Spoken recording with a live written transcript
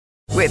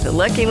With the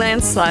Lucky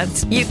Land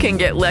Slots, you can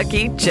get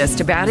lucky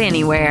just about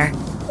anywhere.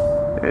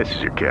 This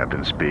is your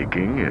captain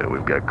speaking.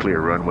 We've got clear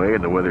runway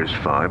and the weather's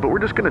fine, but we're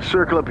just going to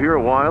circle up here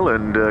a while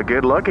and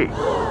get lucky.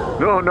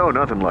 No,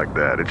 nothing like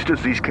that. It's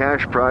just these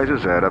cash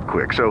prizes add up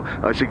quick. So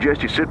I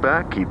suggest you sit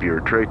back, keep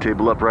your tray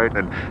table upright,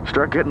 and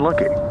start getting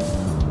lucky.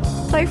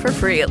 Play for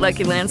free at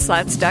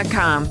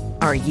LuckyLandSlots.com.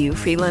 Are you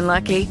feeling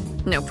lucky?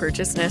 No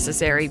purchase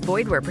necessary.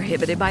 Void where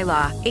prohibited by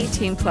law.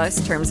 18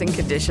 plus terms and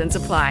conditions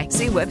apply.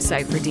 See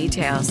website for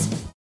details.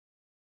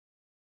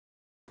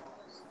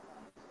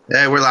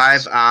 Hey, we're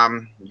live. So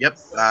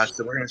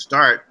we're going to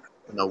start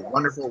in the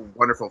wonderful,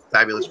 wonderful,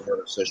 fabulous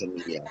world of social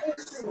media.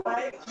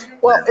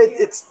 Well,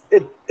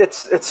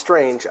 it's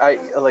strange.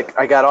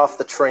 I got off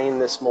the train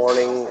this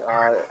morning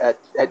at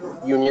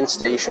Union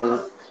Station,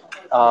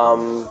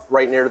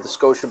 right near the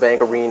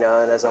Scotiabank Arena,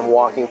 and as I'm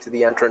walking to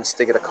the entrance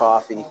to get a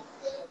coffee,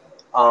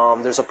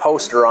 there's a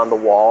poster on the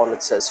wall, and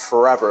it says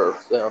 "Forever."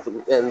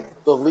 And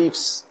the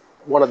Leafs,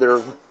 one of their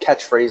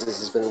catchphrases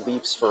has been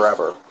 "Leafs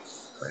Forever."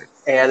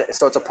 And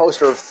so it's a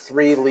poster of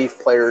 3 Leaf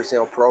players,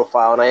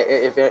 profile. And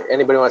if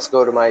anybody wants to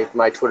go to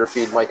my Twitter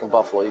feed, Mike and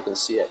Buffalo, you can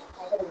see it.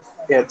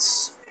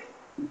 It's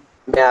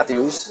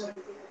Matthews,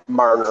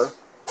 Marner,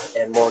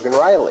 and Morgan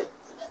Riley.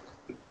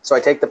 So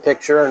I take the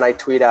picture and I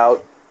tweet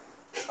out,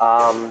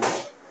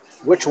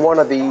 which one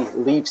of the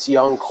Leafs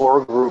young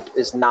core group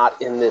is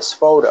not in this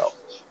photo?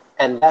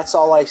 And that's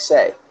all I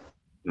say.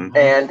 Mm-hmm.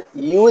 And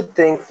you would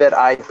think that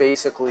I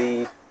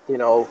basically,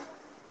 it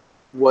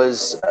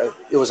was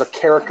a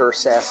character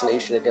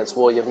assassination against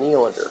William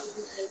Nylander.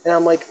 And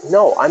I'm like,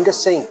 no, I'm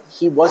just saying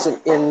he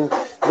wasn't in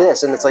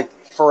this. And it's like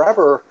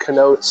forever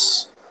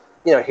connotes,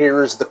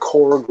 here's the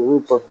core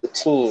group of the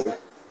team.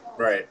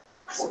 Right.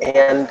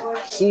 And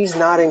he's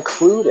not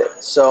included.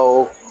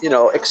 So,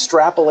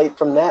 extrapolate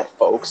from that,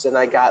 folks. And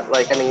I got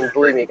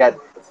believe me,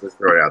 Let's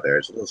throw it out there.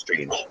 It's a little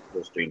strange.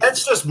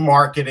 That's just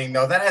marketing,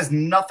 though. That has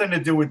nothing to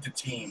do with the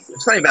team.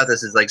 What's funny about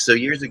this is, so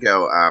years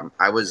ago,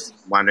 I was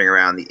wandering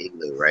around the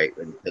Igloo, right,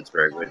 in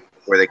Pittsburgh,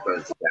 where they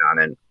closed it down.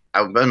 And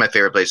one of my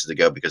favorite places to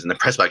go, because in the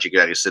press box, you could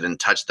actually sit and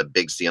touch the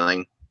big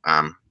ceiling.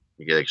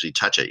 You could actually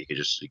touch it. You could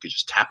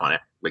just tap on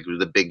it. Like, it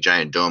was a big,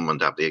 giant dome on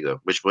top of the Igloo,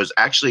 which was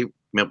actually,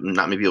 not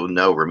many people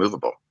know,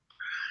 removable.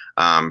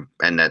 And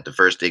that the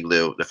first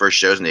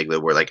shows in the Igloo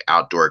were like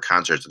outdoor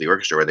concerts of the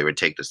orchestra where they would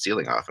take the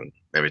ceiling off and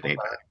everything.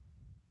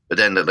 But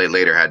then they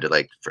later had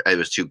to it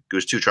was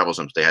too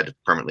troublesome, so they had to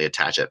permanently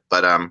attach it.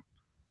 But I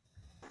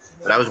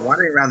was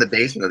wandering around the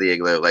basement of the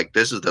Igloo.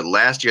 This was the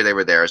last year they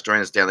were there. It was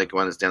during the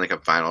Stanley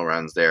Cup final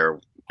runs there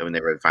when they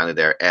were finally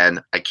there,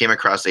 and I came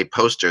across a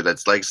poster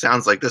that's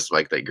sounds like this,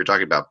 that you're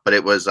talking about. But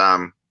it was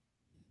from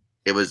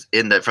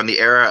the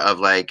era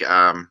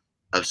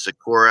of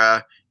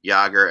Sakura,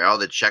 Yager, all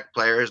the Czech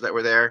players that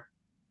were there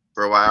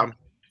for a while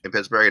in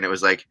Pittsburgh, and it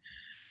was like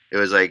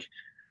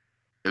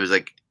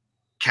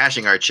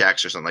cashing our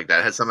checks or something like that.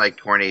 It had some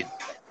corny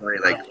on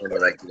it, and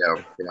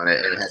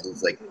it had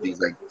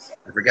these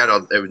I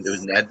forgot it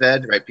was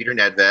Nedved, right? Peter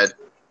Nedved,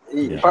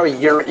 probably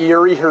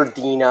Yuri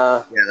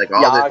Herdina,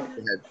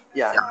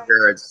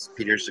 Yager, it's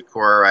Peter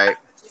Sakura, right?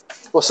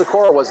 Well,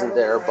 Sakura wasn't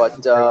there,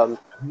 but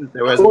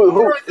there was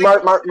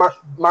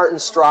Martin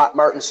Straka.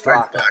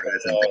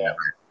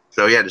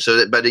 So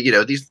but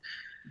these,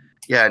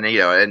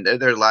 and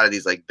there's a lot of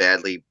these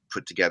badly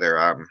put together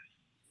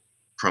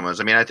promos.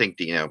 I mean, I think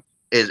it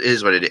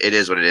is what it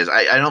is.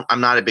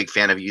 I'm not a big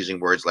fan of using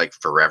words like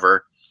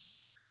forever,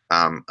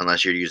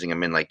 unless you're using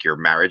them in your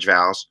marriage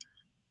vows,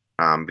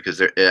 because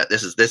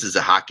this is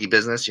a hockey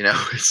business.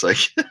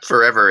 It's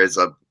forever is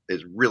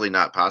really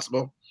not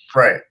possible,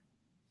 right?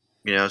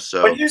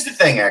 So. But here's the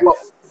thing,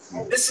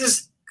 this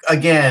is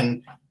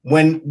again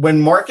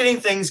when marketing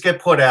things get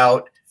put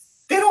out.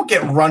 They don't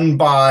get run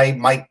by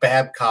Mike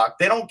Babcock.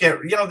 They don't get,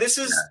 this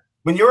is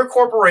when you're a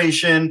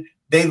corporation,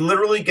 they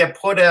literally get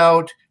put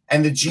out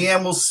and the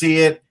GM will see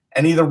it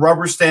and either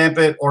rubber stamp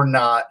it or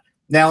not.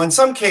 Now, in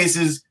some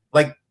cases,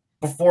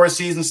 before a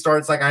season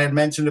starts, like I had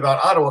mentioned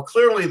about Ottawa,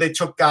 clearly they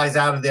took guys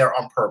out of there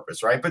on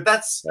purpose, right? But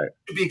that's to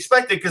be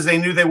expected because they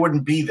knew they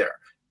wouldn't be there.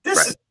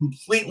 This is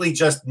completely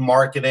just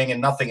marketing and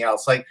nothing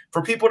else.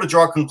 For people to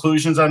draw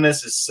conclusions on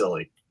this is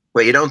silly.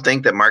 Well, you don't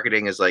think that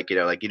marketing is you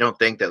don't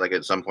think that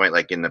at some point,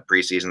 in the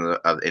preseason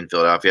in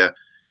Philadelphia,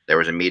 there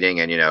was a meeting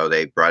and,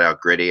 they brought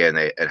out Gritty and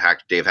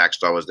Dave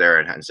Hackstall was there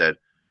and said,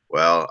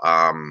 well,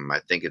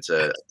 I think it's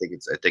a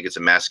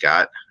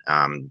mascot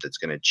that's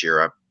going to cheer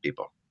up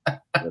people. You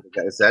know what the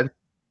guy said?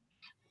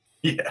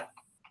 Yeah.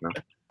 No?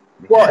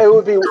 Well, it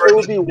would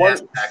be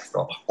one.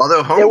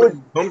 Although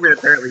Holmgren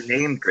apparently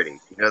named Gritty.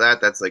 You know that?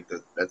 That's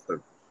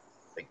the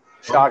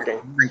shocking.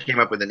 Homer came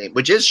up with a name,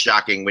 which is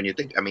shocking when you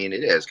think. I mean,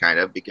 it is kind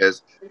of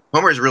because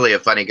Homer's really a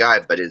funny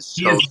guy, but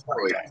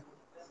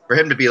for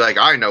him to be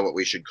I know what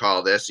we should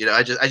call this.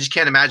 I just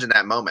can't imagine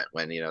that moment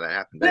when that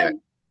happened. Anyway.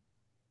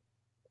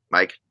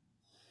 Mike.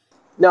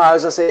 No, I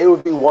was gonna say it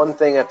would be one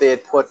thing if they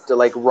had put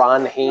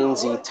Ron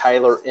Hainsey,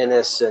 Tyler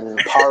Innes, and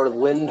Par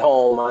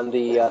Lindholm on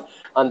the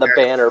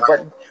banner,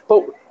 but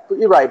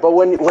You're right, but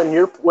when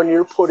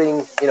you're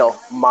putting,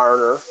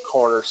 Marner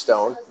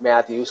cornerstone,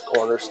 Matthews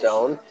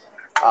cornerstone,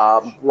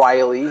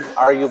 Riley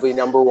arguably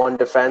number one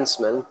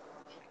defenseman,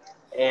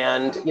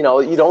 and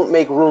you don't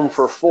make room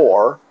for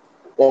four,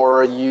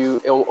 or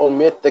you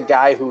omit the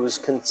guy who's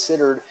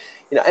considered,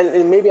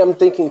 and maybe I'm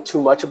thinking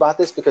too much about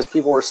this because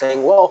people were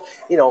saying, well,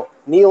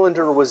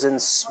 Nylander was in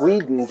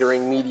Sweden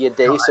during media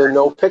day, so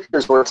no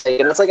pictures were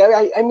taken. It's like,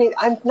 I mean,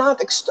 I'm not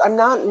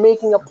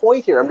making a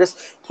point here. I'm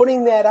just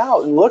putting that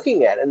out and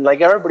looking at it, and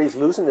like everybody's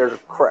losing their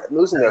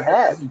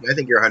head. I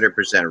think you're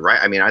 100% right.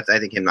 I mean, I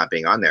think him not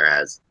being on there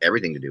has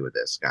everything to do with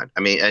this, Scott.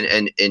 I mean,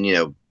 and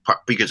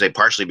we could say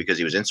partially because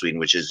he was in Sweden,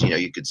 which is,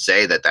 you could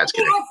say that's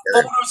going to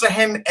photos of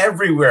him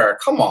everywhere.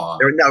 Come on.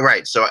 No,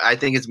 right. So I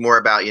think it's more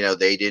about,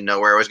 they didn't know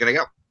where it was going to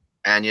go.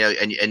 And,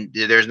 and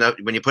there's no,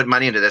 when you put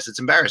money into this, it's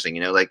embarrassing,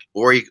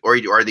 or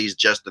are these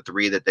just the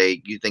three that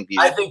you think these?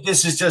 I think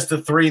this is just the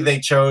three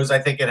they chose. I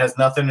think it has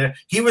nothing to,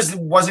 he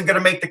wasn't going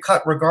to make the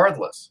cut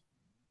regardless.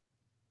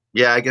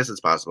 Yeah, I guess it's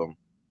possible.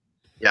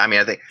 Yeah, I mean,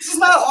 I think this is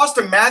not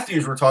Austin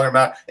Matthews we're talking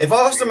about. If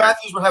Austin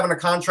Matthews were having a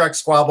contract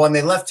squabble and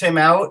they left him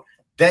out,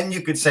 then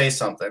you could say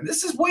something.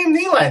 This is William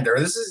Nylander.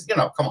 This is,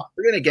 come on.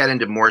 We're going to get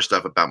into more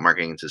stuff about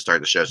marketing to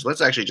start the show. So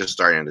let's actually just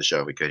start into the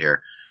show if we could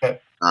here. Okay.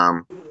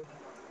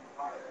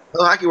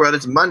 Hello, Hockey World.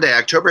 It's Monday,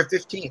 October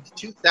 15th,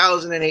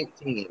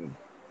 2018.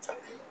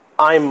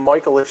 I'm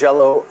Michael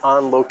Agello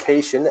on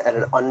location at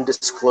an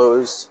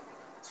undisclosed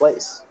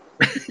place.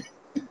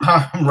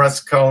 I'm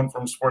Russ Cohn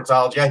from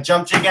Sportsology. I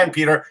jumped you again,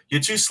 Peter.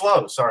 You're too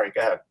slow. Sorry,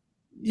 go ahead.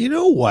 You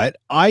know what?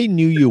 I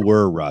knew you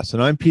were Russ,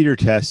 and I'm Peter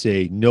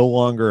Tessier, no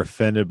longer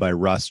offended by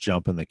Russ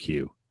jumping the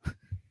queue.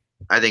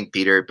 I think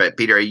Peter,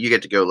 you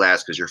get to go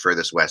last because you're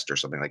furthest west or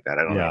something like that.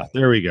 I don't know. Yeah,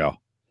 there we go.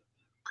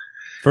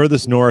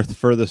 Furthest north,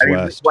 furthest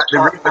west.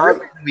 The real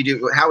reason we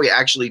do, how we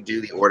actually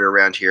do the order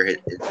around here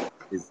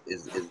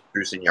is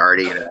through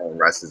seniority. And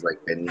Russ has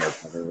been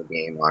covering the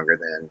game longer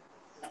than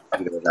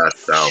us.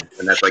 So,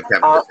 and that's like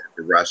Kevin after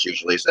Russ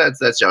usually. So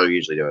that's how we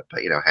usually do it.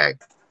 But hey,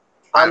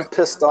 I'm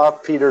pissed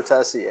off, Peter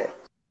Tessier.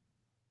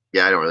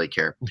 Yeah, I don't really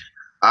care.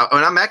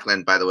 And I'm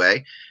Eklund, by the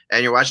way,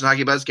 and you're watching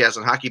HockeyBuzzCast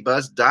on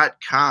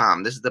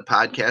HockeyBuzz.com. This is the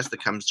podcast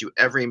that comes to you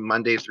every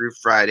Monday through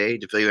Friday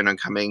to fill you in on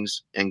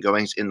comings and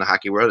goings in the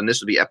hockey world. And this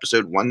will be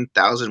episode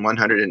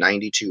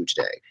 1192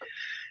 today.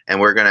 And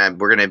we're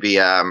gonna be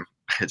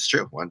it's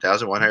true,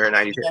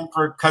 1192. And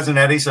for Cousin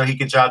Eddie, so he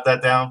can jot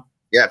that down.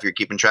 Yeah, if you're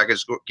keeping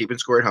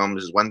score at home,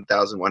 this is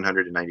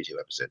 1192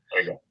 episode.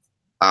 There you go.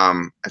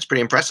 That's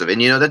pretty impressive.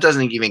 And that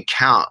doesn't even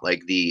count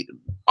the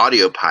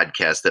audio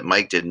podcast that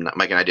Mike and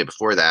I did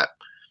before that.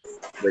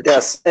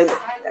 Yes, and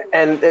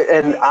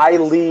I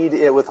lead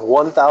it with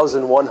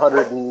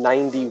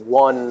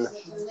 1,191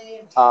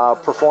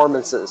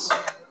 performances.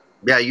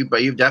 Yeah,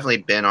 you've definitely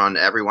been on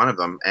every one of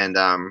them, and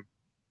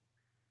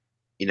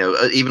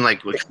even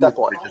just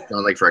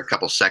on for a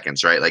couple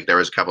seconds, right? There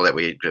was a couple that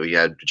we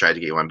had tried to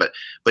get you on, but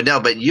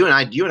you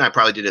and I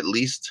probably did at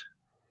least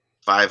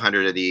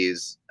 500 of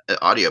these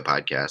audio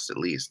podcasts at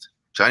least.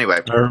 So anyway,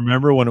 I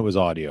remember when it was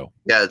audio.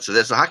 Yeah, so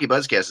the Hockey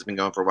Buzzcast has been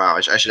going for a while.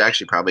 I should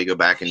actually probably go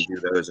back and do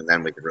those, and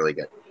then we could really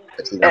get.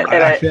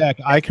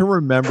 I can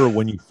remember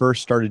when you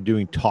first started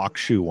doing talk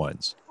shoe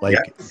ones,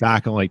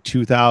 back in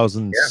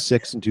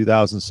 2006 and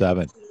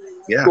 2007.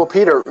 Yeah. Well,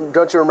 Peter,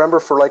 don't you remember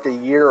for a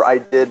year I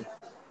did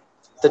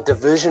the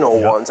divisional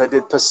ones? I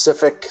did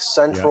Pacific,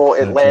 Central,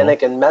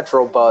 Atlantic, and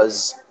Metro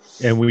Buzz.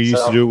 And we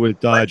used to do it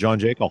with John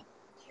Jekyll.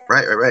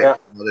 Right. Yeah.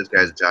 All those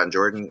guys, John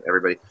Jordan,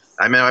 everybody.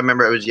 I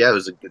remember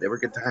they were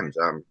good times.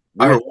 I want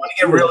to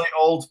get really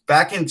old.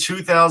 Back in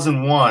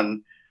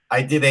 2001,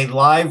 I did a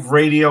live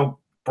radio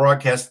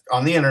broadcast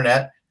on the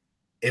internet.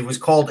 It was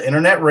called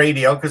Internet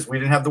Radio because we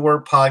didn't have the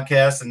word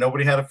podcast and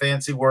nobody had a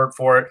fancy word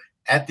for it,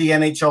 at the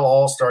NHL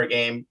All-Star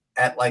Game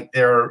at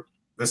the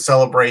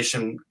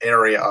celebration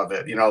area of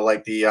it,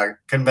 the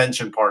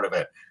convention part of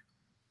it.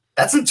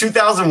 That's in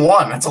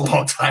 2001. That's a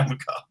long time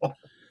ago.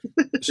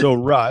 So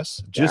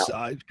Russ, just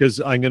because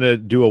I'm going to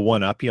do a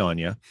one-uppy on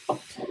you.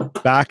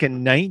 Back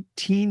in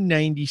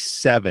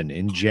 1997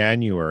 in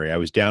January, I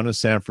was down in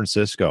San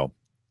Francisco,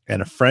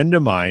 and a friend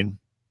of mine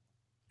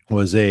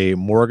was a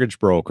mortgage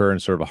broker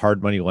and sort of a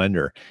hard money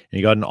lender. And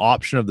he got an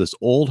option of this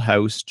old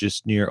house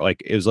just near,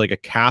 it was like a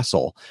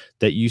castle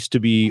that used to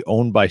be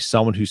owned by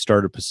someone who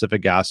started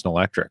Pacific Gas and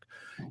Electric.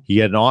 He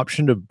had an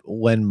option to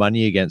lend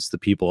money against the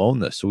people who own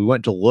this. So we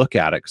went to look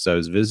at it because I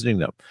was visiting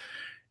them.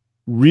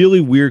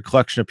 Really weird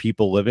collection of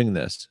people living in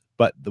this.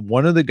 But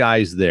one of the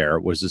guys there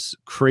was this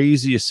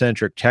crazy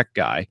eccentric tech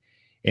guy.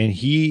 And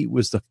he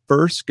was the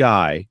first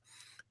guy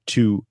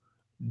to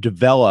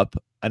develop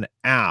an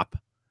app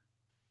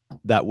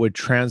that would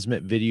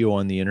transmit video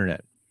on the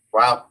internet.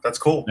 Wow, that's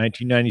cool.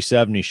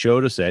 1997, he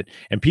showed us it.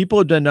 And people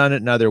had done it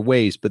in other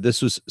ways, but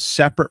this was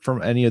separate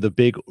from any of the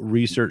big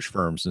research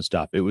firms and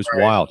stuff. It was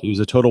wild. He was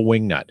a total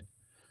wingnut.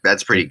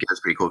 That's pretty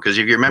cool. Because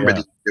if you remember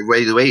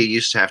the way you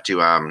used to have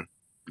to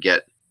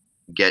get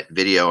get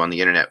video on the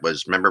internet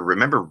was remember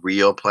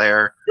Real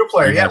Player? Real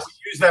Player, Yes.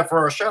 we use that for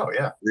our show,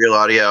 yeah. Real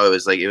Audio. It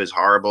was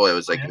horrible. It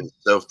was like it was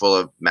so full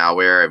of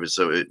malware.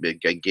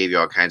 It gave you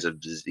all kinds of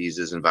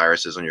diseases and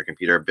viruses on your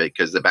computer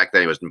because back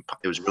then it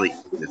was really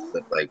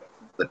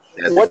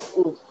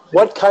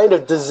What kind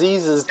of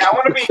diseases? I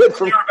want to be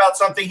clear about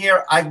something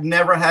here. I've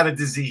never had a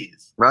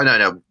disease.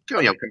 No.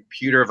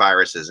 Computer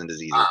viruses and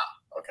diseases.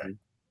 Okay.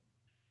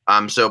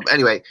 So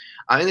anyway,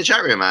 in the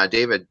chat room,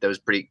 David, that was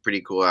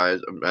pretty cool. I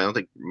don't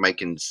think Mike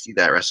can see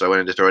that, so I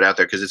wanted to throw it out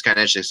there because it's kind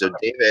of interesting. So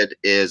David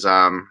is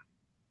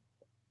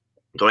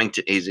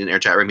he's in our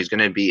chat room. He's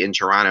going to be in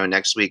Toronto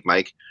next week,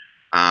 Mike,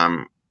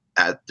 to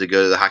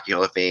go to the Hockey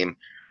Hall of Fame,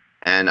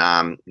 and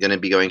going to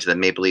be going to the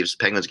Maple Leafs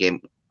Penguins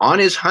game on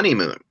his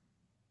honeymoon.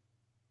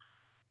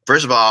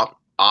 First of all,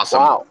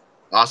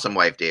 awesome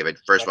wife, David.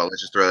 First of all,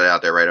 let's just throw that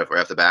out there right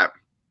off the bat.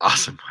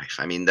 Awesome wife.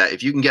 I mean, that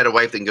if you can get a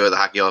wife that can go to the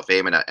Hockey Hall of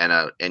Fame and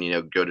go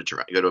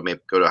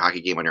to a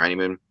hockey game on your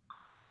honeymoon.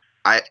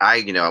 I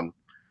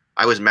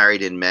was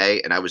married in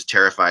May and I was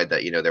terrified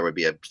that there would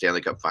be a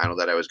Stanley Cup final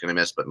that I was going to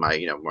miss, but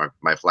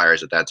my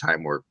Flyers at that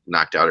time were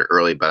knocked out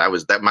early. But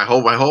my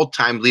whole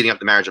time leading up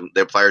to marriage,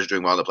 the Flyers were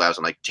doing well in the playoffs.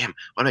 I'm like, damn,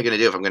 what am I going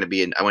to do if I'm going to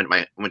be in? I went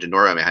to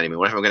Norway on my honeymoon.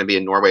 What if I'm going to be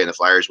in Norway and the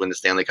Flyers win the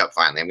Stanley Cup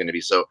finally? I'm going to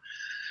be so.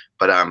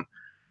 But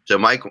so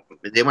Mike,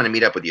 they want to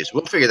meet up with you, so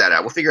we'll figure that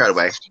out. We'll figure out a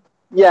way.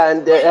 Yeah,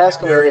 and ask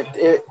him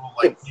if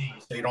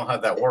so you don't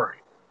have that worry.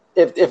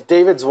 If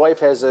David's wife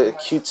has a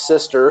cute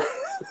sister,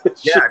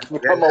 she can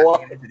come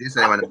along. Introduce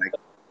anyone to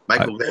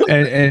Mike.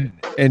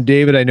 And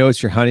David, I know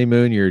it's your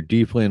honeymoon. You're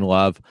deeply in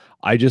love.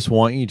 I just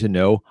want you to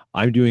know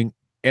I'm doing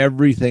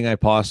everything I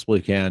possibly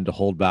can to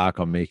hold back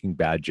on making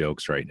bad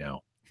jokes right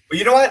now. But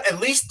you know what? At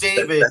least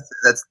David.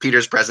 That's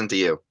Peter's present to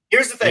you.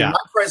 Here's the thing. Yeah. My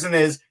present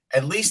is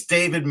at least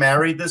David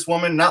married this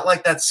woman, not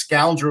like that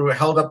scoundrel who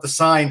held up the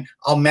sign,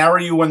 "I'll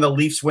marry you when the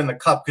Leafs win the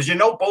cup," because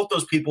both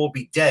those people will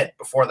be dead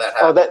before that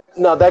happens.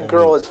 That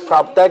girl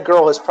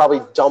has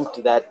probably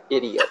dumped that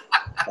idiot.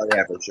 Oh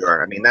yeah, for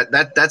sure. I mean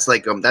that's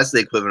like that's the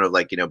equivalent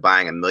of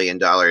buying $1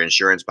 million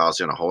insurance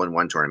policy on a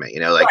hole-in-one tournament.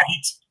 Right.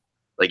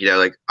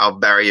 I'll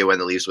marry you when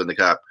the Leafs win the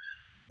cup.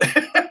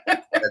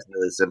 That's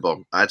really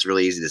simple. That's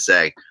really easy to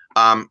say.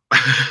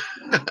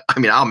 I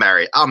mean, I'll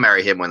marry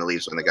him when the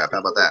Leafs win the cup. How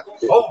about that?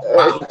 Oh,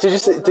 wow.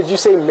 Did you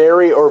say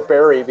Mary or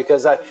Barry?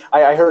 Because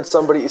I heard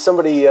somebody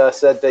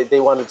said they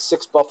wanted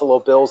 6 Buffalo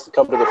Bills to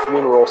come to the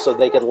funeral so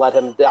they could let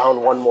him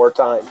down one more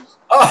time.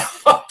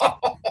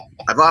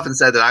 I've often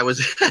said that I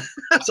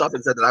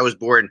was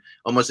born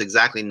almost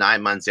exactly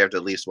 9 months after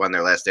the Leafs won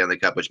their last Stanley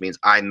Cup, which means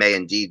I may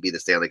indeed be the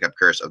Stanley Cup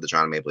curse of the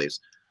Toronto Maple Leafs.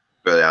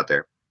 Throw it out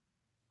there.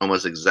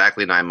 Almost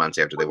exactly 9 months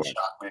after they won.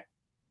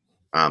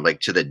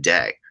 To the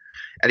day.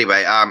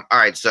 Anyway, all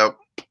right, so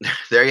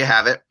there you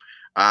have it.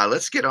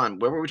 Let's get on.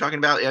 What were we talking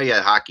about? Oh,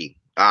 yeah, hockey.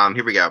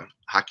 Here we go.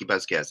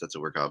 HockeyBuzzCast, that's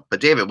what we're called.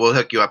 But, David, we'll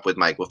hook you up with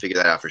Mike. We'll figure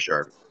that out for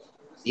sure.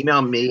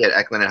 Email me at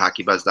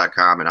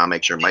Eklund@HockeyBuzz.com, and I'll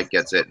make sure Mike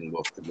gets it, and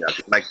we'll figure out.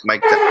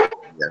 Mike.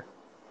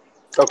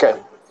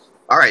 Okay.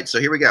 All right, so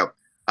here we go.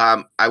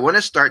 I want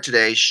to start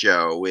today's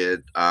show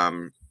with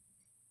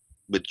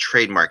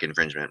trademark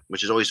infringement,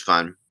 which is always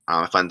fun.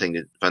 A fun thing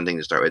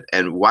to start with.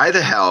 And why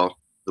the hell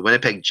the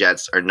Winnipeg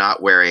Jets are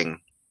not wearing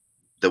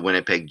the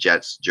Winnipeg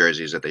Jets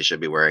jerseys that they should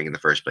be wearing in the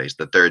first place,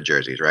 the third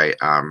jerseys, right?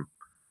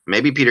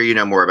 Maybe, Peter, you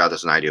know more about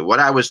this than I do. What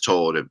I was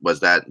told was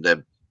that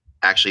the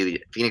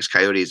Phoenix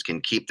Coyotes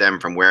can keep them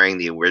from wearing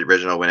the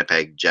original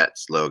Winnipeg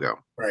Jets logo.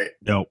 Right.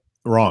 No,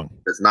 wrong.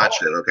 That's not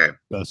true. Okay.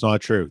 That's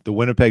not true. The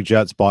Winnipeg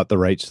Jets bought the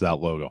rights to that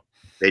logo.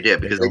 They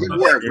did because they didn't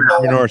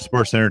North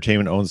Sports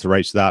Entertainment owns the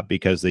rights to that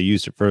because they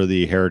used it for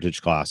the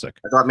Heritage Classic.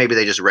 I thought maybe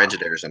they just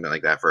rented it or something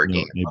like that for a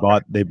game.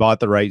 They bought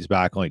the rights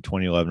back in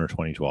 2011 or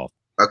 2012.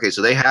 Okay,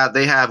 so they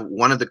have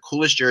one of the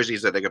coolest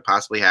jerseys that they could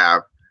possibly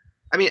have.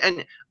 I mean,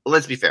 and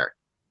let's be fair.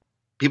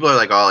 People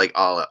are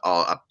all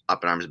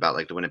up in arms about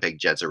the Winnipeg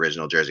Jets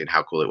original jersey and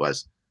how cool it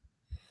was.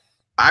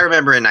 I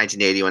remember in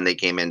 1980 when they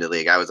came into the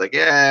league, I was like,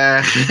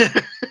 yeah.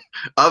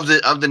 of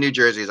the New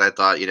Jerseys, I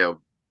thought,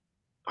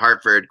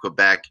 Hartford,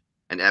 Quebec,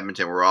 and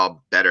Edmonton were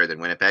all better than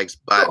Winnipeg's,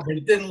 but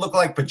it didn't look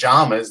like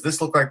pajamas.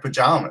 This looked like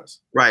pajamas,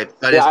 right?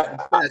 But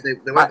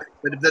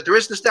but there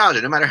is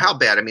nostalgia, no matter how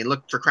bad. I mean,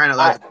 look, for crying out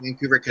loud, the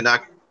Vancouver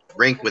Canuck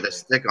rink with a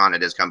stick on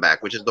it has come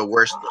back, which is the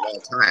worst of all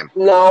time.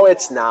 No,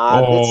 it's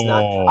not. Oh.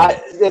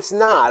 It's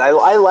not.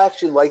 I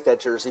actually like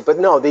that jersey, but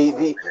no,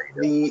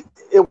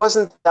 it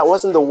wasn't. That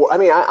wasn't the. I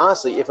mean,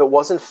 honestly, if it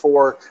wasn't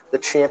for the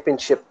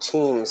championship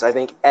teams, I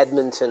think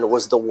Edmonton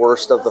was the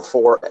worst of the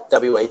 4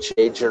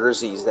 WHA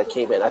jerseys that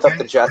came in. I thought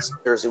the Jets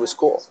jersey was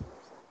cool.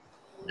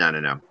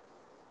 No.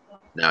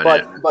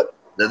 But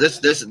This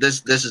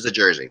is a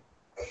jersey.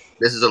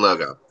 This is a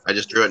logo. I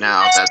just drew it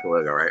now. That's the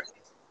logo, right?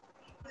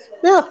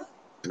 Yeah.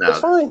 No. That's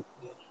fine.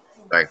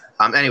 Sorry.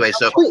 Anyway,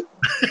 so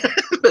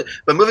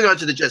but moving on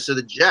to the Jets. So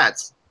the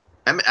Jets.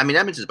 I mean,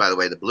 Edmonton's, by the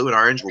way, the blue and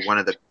orange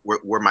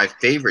were my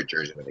favorite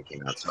jersey when they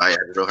came out. So I had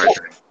a real hard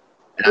time.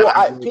 And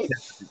I'm really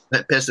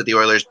pissed that the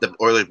Oilers blue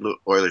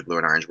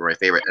and orange were my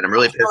favorite, and I'm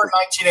really pissed. In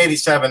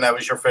 1987, that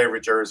was your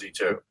favorite jersey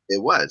too.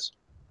 It was.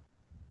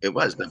 It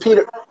was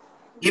Peter.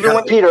 Even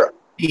when Peter.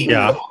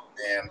 Yeah.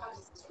 Man.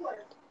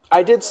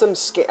 I did some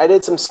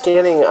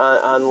scanning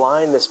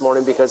online this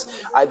morning because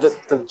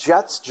the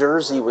Jets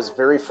jersey was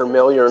very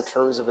familiar in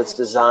terms of its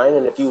design,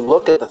 and if you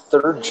look at the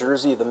third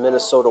jersey of the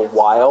Minnesota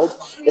Wild,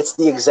 it's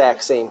the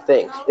exact same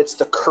thing. It's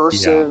the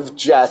cursive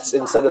Jets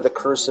instead of the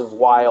cursive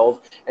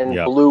Wild, and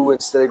blue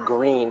instead of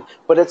green,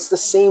 but it's the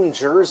same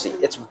jersey.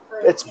 It's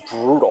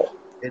brutal.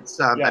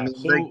 It's I mean,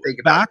 so think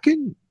about back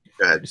in.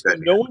 Go ahead.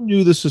 No one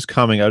knew this was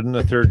coming out in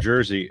the third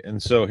jersey,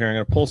 and so here I'm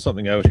going to pull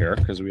something out here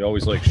because we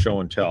always like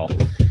show and tell.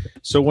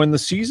 So when the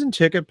season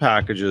ticket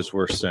packages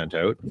were sent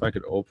out, if I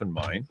could open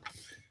mine,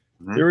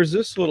 there was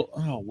this little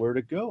where'd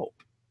it go?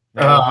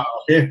 That's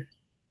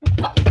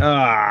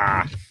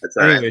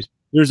anyways,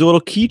 there's a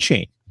little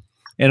keychain,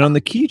 and on the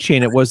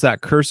keychain it was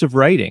that cursive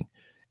writing,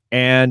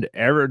 and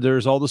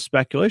there's all the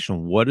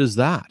speculation. What is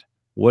that?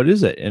 What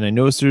is it? And I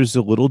noticed there's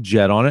a little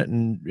jet on it,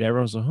 and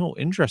everyone's like, "Oh,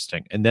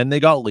 interesting." And then they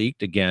got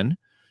leaked again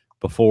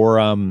before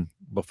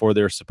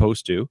they're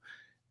supposed to,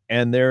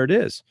 and there it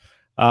is.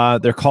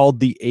 They're called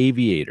the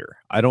Aviator.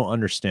 I don't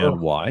understand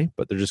why,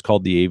 but they're just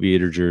called the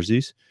Aviator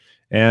jerseys,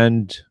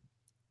 and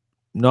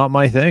not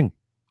my thing.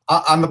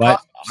 On the but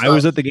I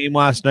was at the game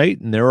last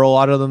night, and there were a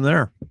lot of them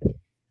there.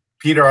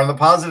 Peter, on the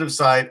positive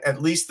side,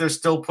 at least they're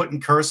still putting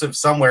cursive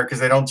somewhere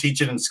because they don't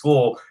teach it in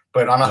school.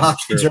 But on a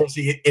hockey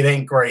jersey, it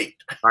ain't great.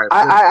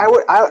 I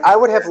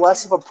would have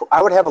less of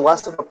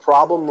a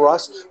problem,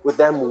 Russ, with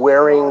them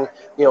wearing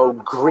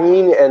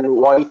green and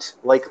white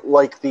like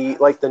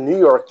the New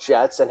York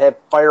Jets, and have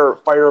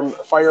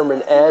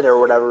fireman Ed or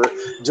whatever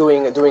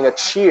doing a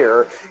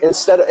cheer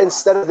instead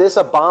of this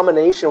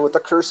abomination with the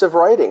cursive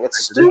writing.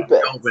 It's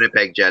stupid.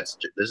 Winnipeg Jets.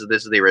 This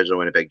is the original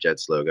Winnipeg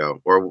Jets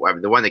logo, or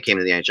the one that came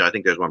to the NHL. I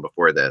think there's one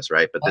before this,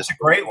 right? But that's a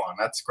great one.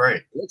 That's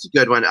great. It's a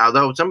good one.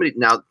 Although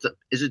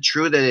is it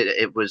true that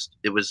it was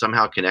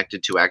somehow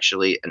connected to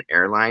actually an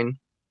airline?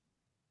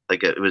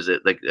 Like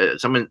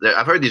someone.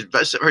 I've heard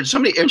so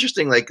many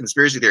interesting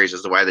conspiracy theories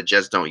as to why the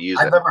Jets don't use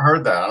it. I've never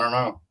heard that. I don't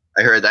know.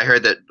 I heard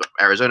that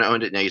Arizona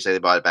owned it. Now you say they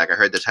bought it back. I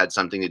heard this had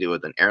something to do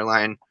with an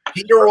airline.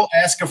 Peter will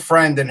ask a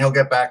friend and he'll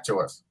get back to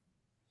us.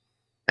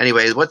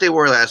 Anyway, what they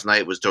wore last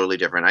night was totally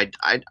different.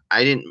 I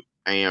didn't.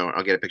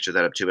 I'll get a picture of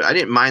that up too. But I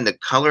didn't mind the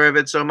color of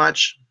it so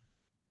much.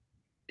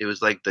 It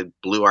was like the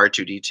blue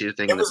R2D2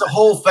 thing. It was the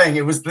whole thing.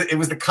 It was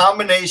the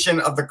combination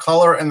of the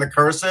color and the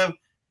cursive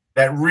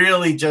that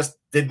really just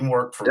didn't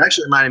work for me. It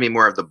actually reminded me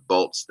more of the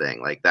Bolts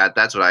thing. Like that.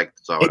 That's what I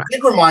saw. It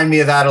did remind me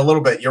of that a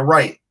little bit. You're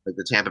right. Like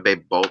the Tampa Bay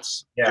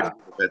Bolts. Yeah.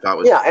 I thought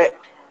was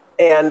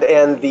and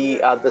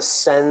the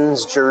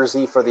Sens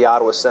jersey for the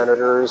Ottawa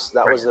Senators.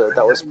 That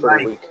was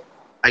pretty weak.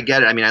 I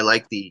get it. I mean, I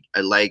like the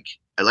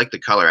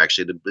color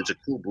actually. It's a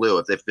cool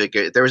blue. If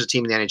there was a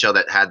team in the NHL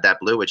that had that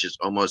blue, which is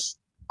almost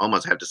I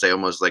have to say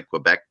almost like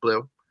Quebec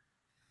blue.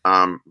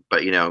 But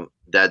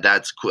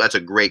that's cool. That's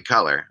a great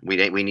color. We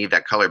need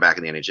that color back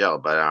in the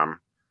NHL. But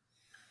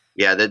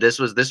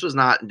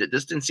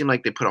this didn't seem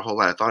like they put a whole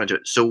lot of thought into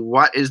it. So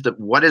what is the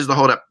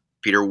holdup,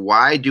 Peter?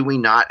 Why do we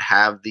not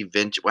have the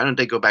vintage? Why don't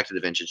they go back to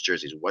the vintage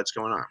jerseys? What's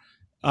going on?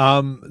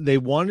 They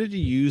wanted to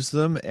use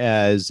them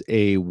as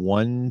a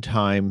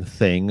one-time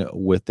thing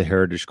with the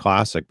Heritage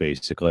Classic,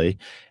 basically,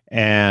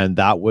 and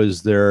that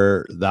was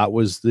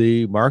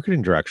the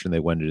marketing direction they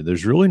went into.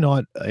 There's really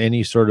not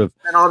any sort of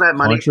all that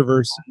money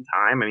controversy.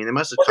 Time. I mean, they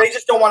must have. Well, they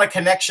just don't want a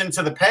connection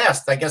to the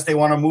past. I guess they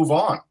want to move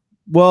on.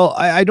 Well,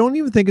 I don't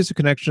even think it's a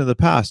connection to the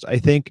past. I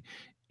think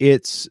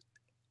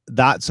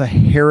that's a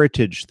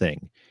heritage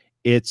thing.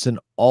 It's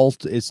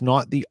It's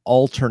not the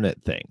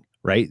alternate thing.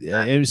 Right.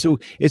 And so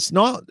it's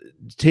not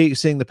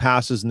saying the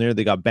past isn't there.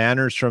 They got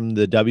banners from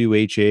the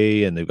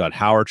WHA and they've got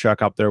Howard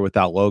Chuck up there with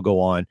that logo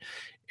on.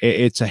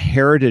 It's a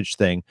heritage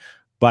thing,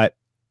 but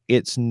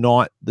it's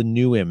not the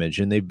new image.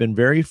 And they've been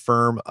very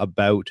firm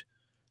about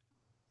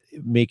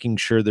making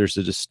sure there's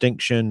a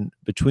distinction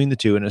between the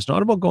two. And it's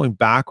not about going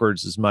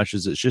backwards as much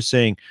as it's just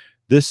saying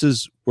this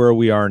is where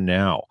we are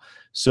now.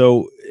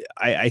 So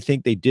I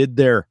think they did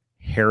their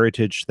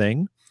heritage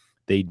thing.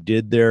 They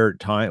did their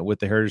time with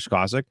the Heritage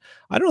Classic.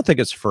 I don't think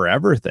it's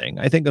forever thing.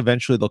 I think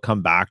eventually they'll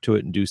come back to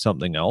it and do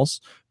something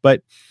else.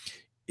 But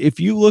if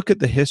you look at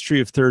the history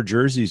of third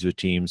jerseys with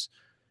teams,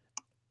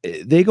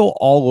 they go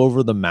all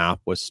over the map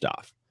with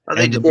stuff.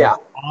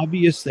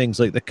 Obvious things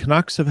like the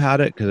Canucks have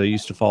had it because I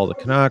used to follow the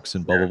Canucks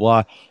and blah, blah,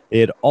 blah. They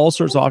had all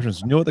sorts of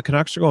options. You know what the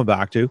Canucks are going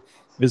back to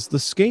is the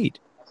skate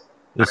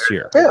this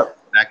year. Yeah.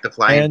 Back to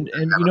flying.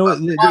 And you know,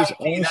 there's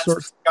all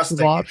sorts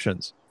of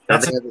options.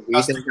 That's the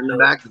V thing coming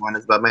back. The one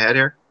that's above my head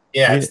here.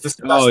 Yeah, it's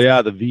disgusting. Oh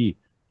yeah, the V.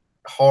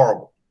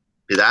 Horrible.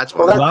 See, that's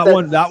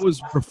that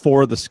was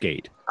before the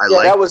skate.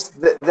 That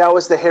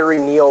was the Harry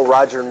Neal,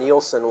 Roger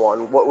Nielsen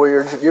one. What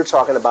you're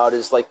talking about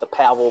is like the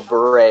Pavel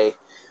Bure.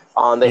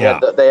 They had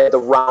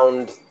the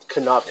round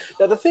Canuck.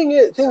 Now the thing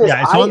is,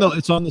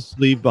 it's on the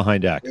sleeve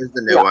behind X. Here's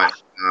the new one.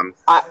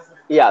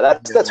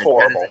 That's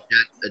horrible.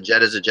 A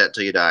jet is a jet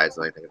till you die.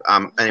 So I think.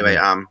 Anyway.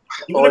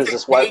 What is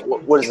this?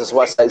 What is this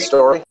West Side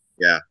Story?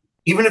 Yeah.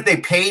 even if they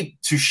paid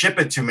to ship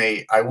it to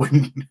me, I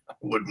wouldn't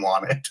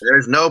want it.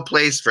 There's no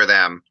place for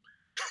them.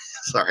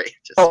 Sorry.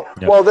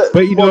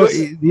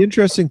 The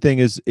interesting thing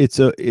is it's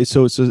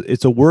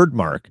a word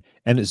mark,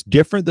 and it's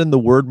different than the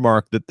word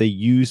mark that they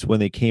used when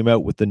they came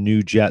out with the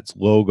new Jets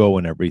logo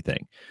and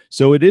everything.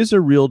 So it is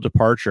a real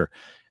departure.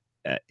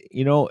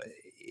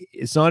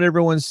 It's not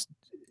everyone's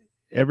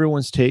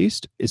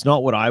taste. It's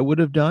not what I would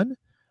have done.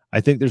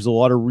 I think there's a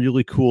lot of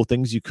really cool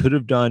things you could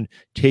have done,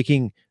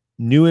 taking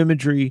new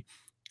imagery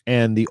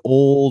and the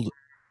old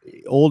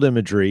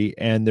imagery,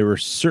 and there were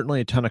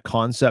certainly a ton of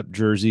concept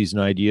jerseys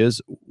and ideas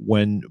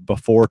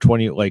before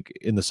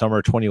in the summer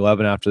of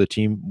 2011, after the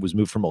team was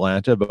moved from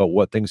Atlanta, about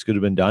what things could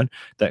have been done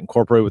that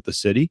incorporated with the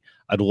city.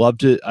 I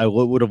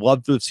would have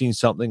loved to have seen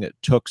something that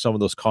took some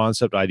of those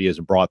concept ideas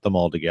and brought them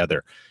all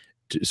together,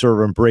 to sort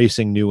of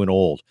embracing new and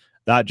old.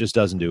 That just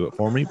doesn't do it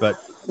for me, but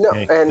no,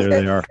 hey, there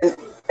they are.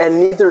 And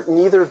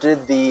neither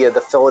did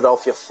the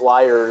Philadelphia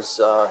Flyers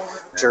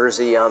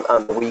jersey on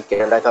the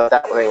weekend. I thought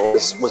that thing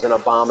was an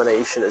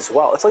abomination as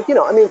well. It's like,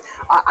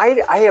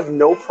 I have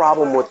no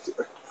problem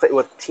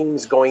with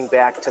teams going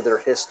back to their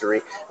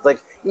history.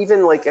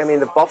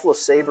 The Buffalo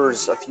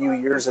Sabres a few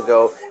years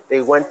ago,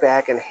 they went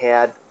back and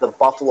had the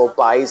Buffalo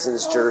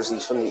Bison's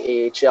jerseys from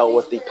the AHL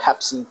with the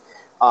Pepsi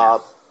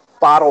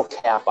bottle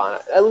cap on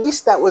it. At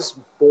least that was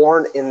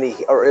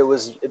it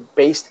was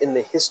based in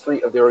the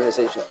history of the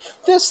organization.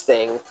 This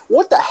thing,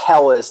 what the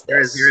hell is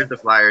this? Here's the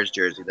Flyers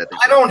jersey that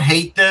I don't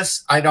hate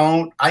this. I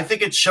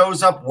think it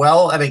shows up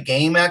well at a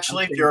game,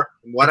 actually.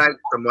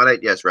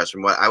 Yes, Russ,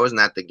 I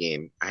wasn't at the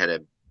game. I had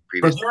a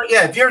previous.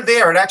 If you're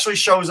there, it actually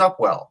shows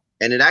up well.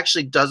 And it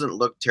actually doesn't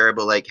look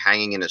terrible, like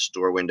hanging in a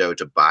store window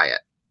to buy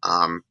it.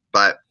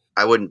 But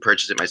I wouldn't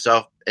purchase it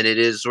myself. And it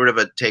is sort of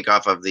a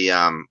takeoff of the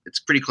it's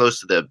pretty close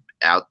to the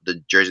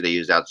jersey they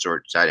used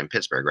outside in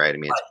Pittsburgh, right? I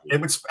mean,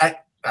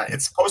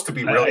 it's supposed to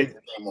be really the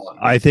same one.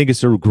 I think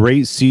it's a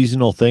great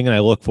seasonal thing, and I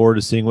look forward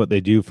to seeing what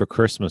they do for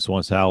Christmas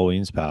once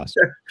Halloween's passed.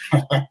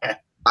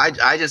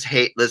 I just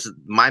hate. Listen,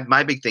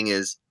 my big thing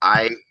is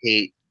I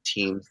hate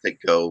teams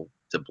that go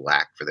to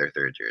black for their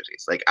third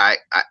jerseys. Like I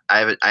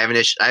have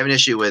an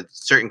issue with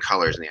certain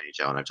colors in the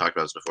NHL, and I've talked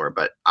about this before.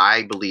 But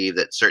I believe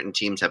that certain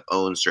teams have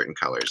owned certain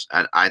colors,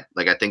 and I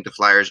think the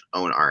Flyers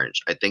own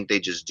orange. I think they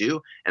just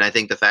do, and I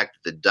think the fact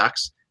that the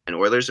Ducks and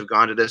Oilers have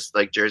gone to this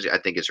jersey, I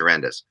think is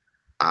horrendous.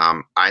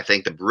 I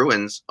think the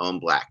Bruins own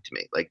black to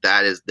me.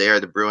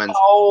 They're the Bruins.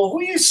 Oh,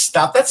 will you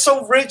stop? That's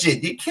so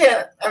rigid. You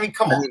can't. I mean,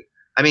 come on.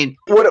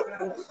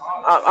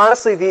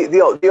 Honestly,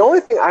 the only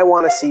thing I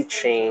want to see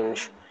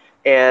change.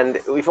 And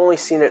we've only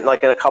seen it in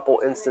a couple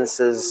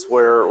instances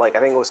where, I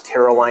think it was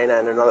Carolina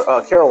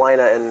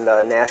and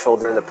Nashville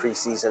during the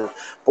preseason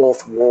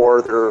both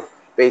wore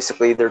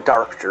their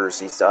dark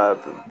jerseys.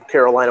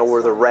 Carolina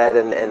wore the red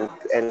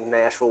and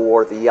Nashville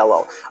wore the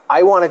yellow.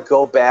 I want to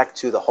go back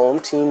to the home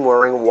team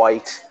wearing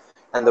white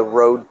and the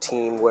road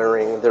team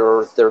wearing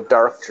their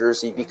dark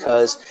jersey,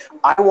 because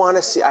I want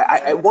to see.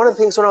 One of the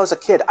things when I was a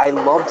kid, I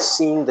loved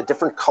seeing the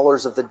different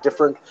colors of the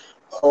different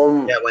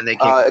home, when they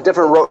came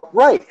different road,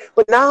 right?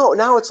 But now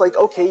it's like,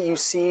 okay, you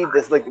see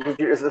this,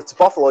 it's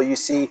Buffalo, you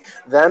see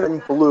them in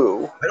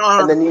blue,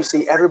 and then you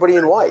see everybody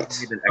in white.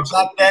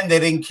 Back then, they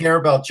didn't care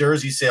about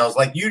jersey sales.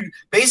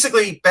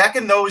 Basically back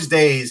in those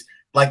days,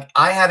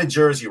 I had a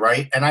jersey,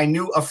 right, and I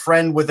knew a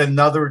friend with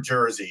another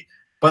jersey.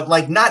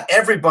 But not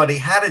everybody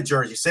had a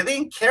jersey, so they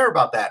didn't care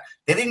about that.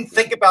 They didn't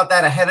think about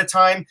that ahead of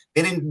time.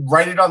 They didn't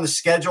write it on the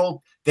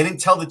schedule. They didn't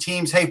tell the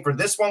teams, hey, for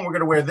this one, we're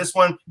going to wear this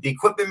one. The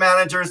equipment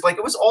managers,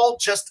 it was all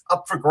just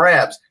up for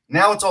grabs.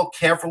 Now it's all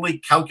carefully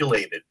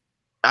calculated.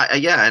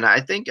 And I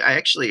think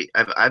I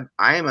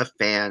am a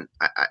fan.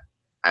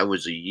 I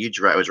was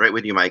right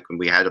with you, Mike, when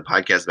we had a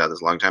podcast about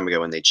this a long time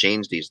ago when they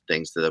changed these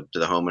things to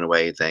the home and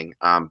away thing.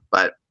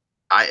 But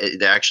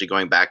they're actually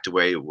going back to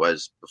where it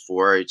was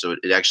before. So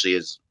it actually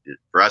is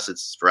for us.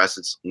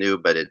 It's new,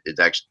 but it's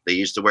actually, they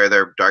used to wear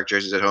their dark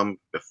jerseys at home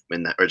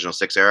in the original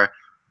 6 era.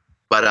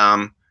 But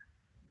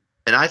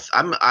and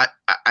I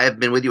have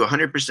been with you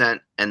 100%,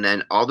 and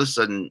then all of a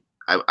sudden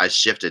I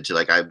shifted to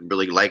I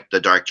really like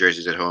the dark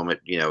jerseys at home.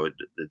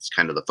 It's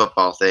kind of the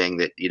football thing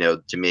that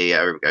to me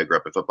I grew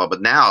up in football.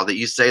 But now that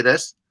you say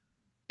this,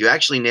 you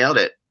actually nailed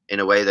it in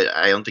a way that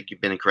I don't think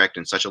you've been incorrect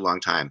in such a long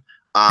time.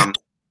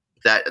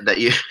 That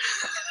you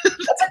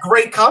that's a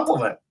great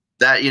compliment.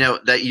 That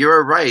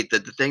you're right,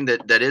 that the thing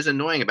that is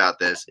annoying about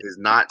this is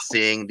not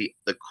seeing the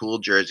cool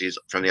jerseys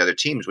from the other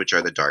teams, which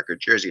are the darker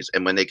jerseys.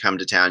 And when they come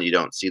to town, you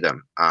don't see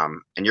them.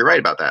 And you're right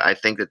about that. I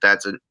think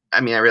that's I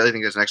really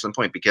think that's an excellent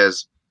point,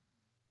 because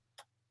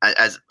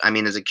as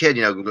a kid,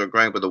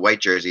 growing up with the white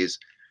jerseys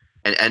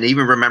and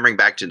even remembering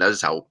back to,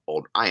 notice how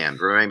old I am,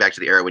 remembering back to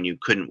the era when you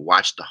couldn't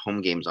watch the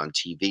home games on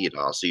TV at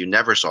all. So you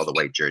never saw the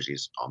white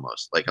jerseys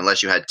almost,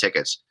 unless you had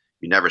tickets,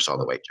 you never saw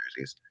the white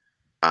jerseys.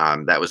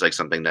 That was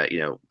something that,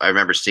 I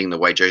remember seeing the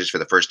white jerseys for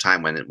the first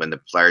time when the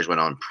Flyers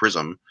went on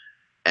Prism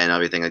and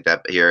everything like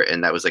that here.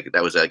 And that was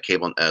a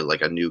cable,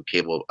 a new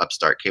cable,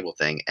 upstart cable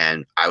thing.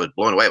 And I was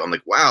blown away. I'm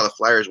like, wow, the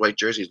Flyers white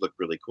jerseys look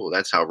really cool.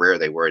 That's how rare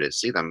they were to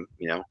see them,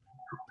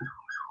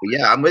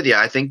 Yeah, I'm with you.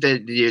 I think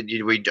that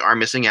we are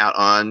missing out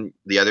on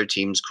the other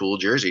team's cool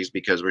jerseys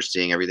because we're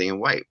seeing everything in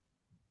white.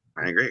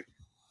 I agree.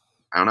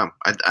 I don't know.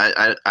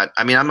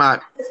 I mean, I'm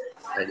not.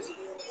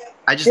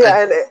 I just.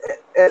 Yeah,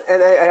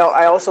 and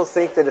I also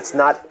think that it's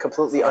not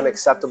completely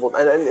unacceptable.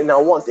 And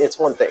now it's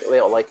one thing,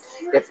 like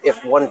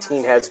if one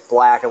team has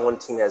black and one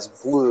team has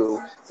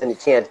blue, then you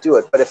can't do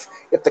it. But if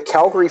the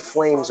Calgary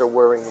Flames are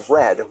wearing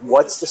red,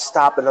 what's to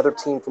stop another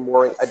team from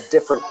wearing a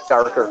different,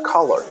 darker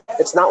color?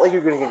 It's not like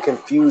you're going to get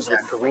confused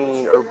with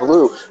green or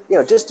blue.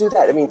 Just do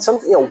that. I mean,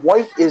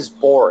 white is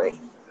boring.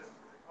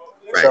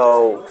 Right.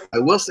 So I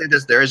will say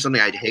this: there is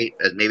something I'd hate.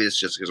 Maybe it's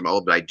just because I'm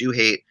old, but I do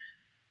hate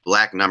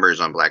black numbers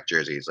on black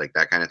jerseys, like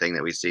that kind of thing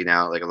that we see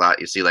now. Like a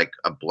lot, you see like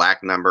a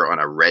black number on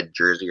a red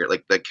jersey, or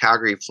like the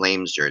Calgary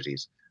Flames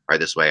jerseys are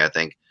this way. I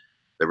think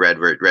the red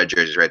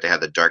jerseys, right? They have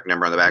the dark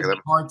number on the back of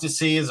them. Hard to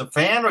see as a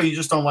fan, or you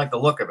just don't like the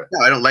look of it?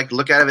 No, I don't like the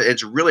look out of it.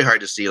 It's really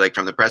hard to see, like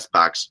from the press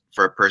box,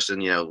 for a person,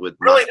 with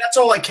really. That's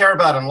all I care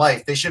about in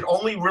life. They should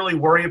only really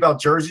worry about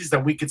jerseys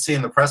that we could see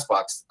in the press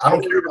box. I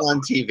don't care about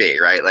on TV,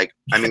 right? Like,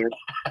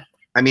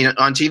 I mean,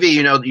 on TV,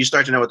 you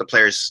start to know what the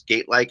players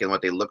skate like and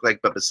what they look like.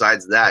 But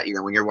besides that,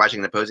 when you're watching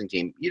an opposing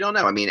team, you don't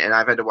know. I mean, and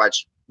I've had to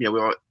watch,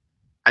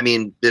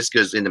 this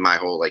goes into my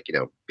whole,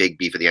 big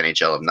beef of the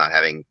NHL of not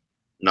having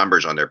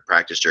numbers on their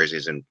practice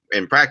jerseys and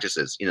in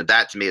practices.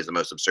 That to me is the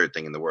most absurd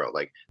thing in the world.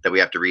 Like that we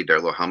have to read their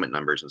little helmet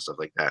numbers and stuff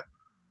like that.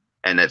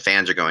 And that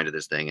fans are going to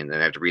this thing and they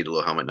have to read the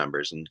little helmet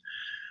numbers.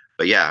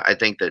 But yeah, I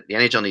think that the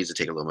NHL needs to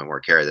take a little bit more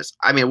care of this.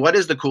 I mean, what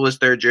is the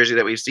coolest third jersey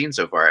that we've seen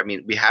so far? I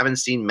mean, we haven't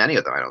seen many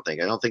of them, I don't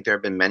think. I don't think there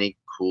have been many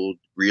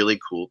really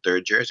cool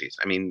third jerseys.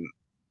 I mean,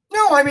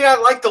 no, I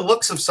like the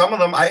looks of some of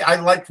them. I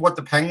liked what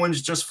the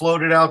Penguins just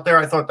floated out there.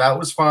 I thought that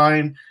was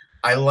fine.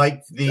 I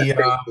liked their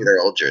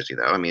old jersey,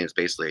 though. I mean, it's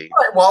basically.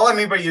 Right, well,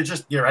 but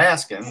you're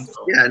asking.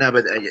 So. Yeah, no,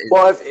 but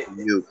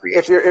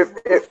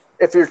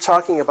if you're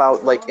talking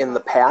about like in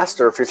the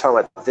past, or if you're talking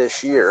about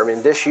this year, I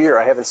mean, this year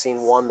I haven't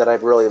seen one that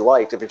I've really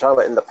liked. If you're talking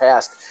about in the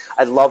past,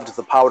 I loved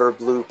the powder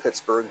blue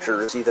Pittsburgh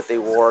jersey that they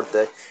wore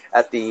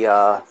at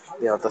the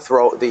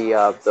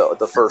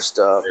first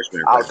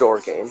outdoor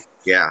game.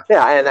 Yeah.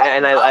 Yeah,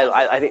 and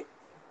I think.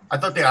 I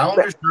thought the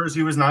Islanders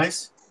jersey was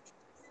nice.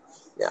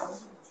 Yeah.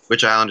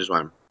 Which Islanders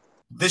one?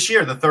 This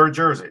year, the third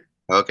jersey.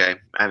 Okay,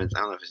 I don't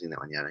know if I've seen that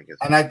one yet. I guess.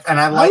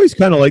 I always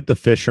kind of like the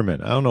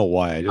Fisherman. I don't know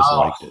why. I just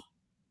liked it.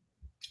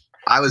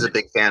 I was a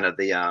big fan of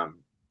the.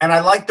 And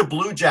I like the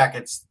Blue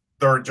Jackets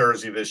third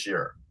jersey this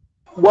year.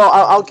 Well,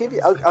 I'll give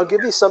you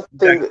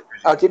something.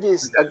 I'll give you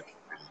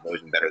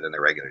better than the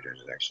regular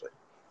jerseys, actually.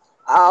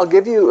 I'll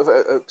give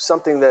you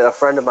something that a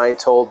friend of mine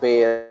told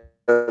me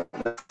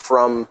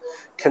from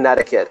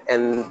Connecticut,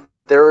 and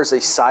there is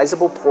a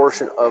sizable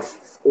portion of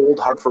old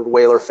Hartford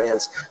Whaler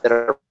fans that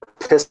are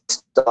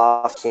pissed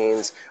off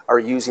Canes are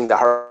using the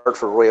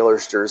Hartford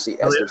Whalers jersey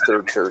as their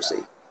third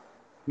jersey.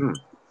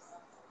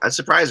 That's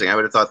surprising. I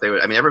would have thought they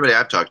would. I mean, everybody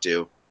I've talked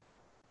to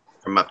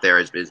from up there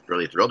is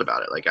really thrilled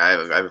about it. Like I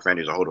have a friend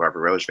who's a old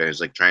Hartford Whalers fan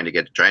who's like trying to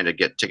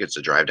get tickets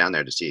to drive down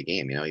there to see a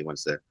game. He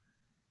wants to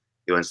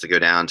go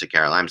down to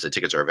Carolina. So the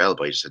tickets are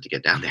available. You just have to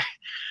get down there.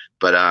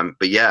 But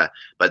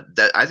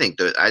that I think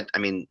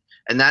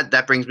and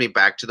that brings me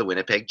back to the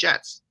Winnipeg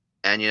Jets.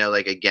 And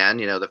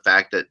the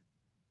fact that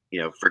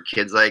for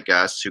kids like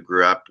us who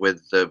grew up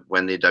with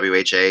when the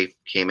WHA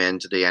came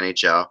into the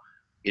NHL,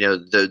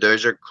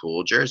 those are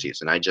cool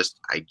jerseys. And I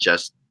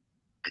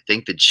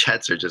think the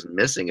Jets are just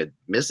missing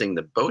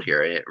the boat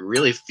here. It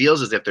really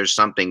feels as if there's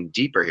something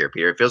deeper here,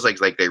 Peter. It feels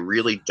like they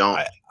really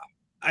don't.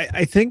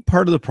 I think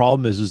part of the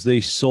problem is they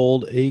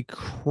sold a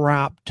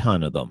crap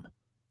ton of them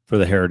for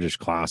the Heritage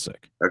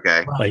Classic.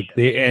 Okay. Like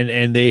they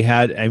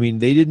had,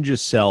 they didn't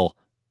just sell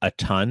a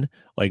ton.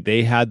 Like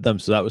they had them.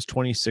 So that was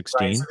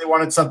 2016. Right, so they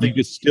wanted something.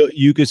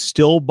 You could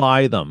still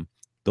buy them,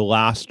 the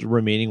last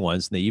remaining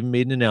ones. And they even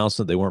made an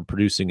announcement they weren't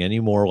producing any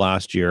more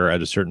last year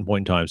at a certain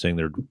point in time, saying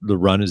the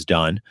run is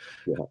done.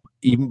 Yeah.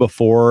 Even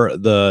before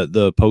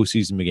the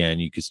postseason began,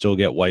 you could still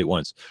get white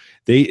ones.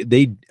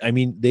 They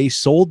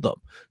sold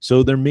them.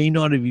 So there may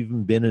not have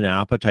even been an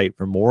appetite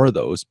for more of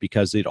those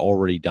because they'd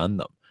already done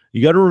them.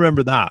 You got to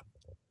remember that.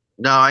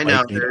 No, I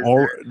know.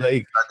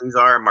 These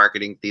are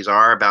marketing. These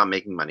are about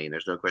making money.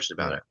 There's no question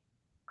about it.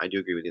 I do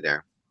agree with you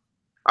there.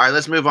 All right,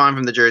 let's move on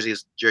from the jersey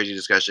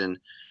discussion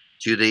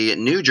to the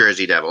New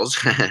Jersey Devils.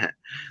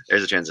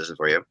 There's a transition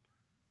for you.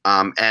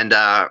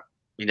 The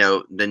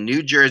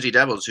New Jersey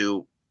Devils,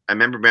 who I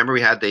remember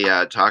we had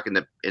the talk in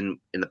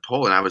the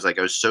poll, and I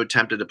was so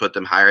tempted to put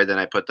them higher than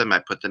I put them. I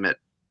put them at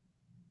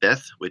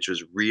 5th, which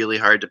was really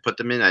hard to put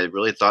them in. I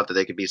really thought that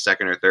they could be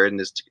 2nd or 3rd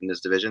in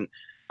this division.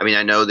 I mean,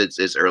 I know that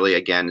it's early.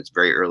 Again, it's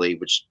very early,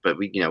 but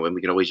we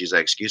can always use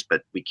that excuse,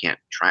 but we can't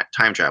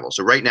time travel.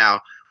 So right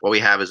now, what we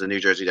have is the New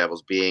Jersey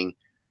Devils being,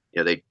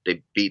 they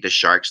beat the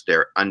Sharks.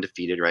 They're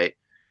undefeated, right?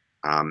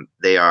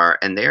 They're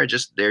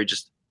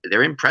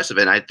impressive.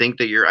 And I think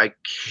that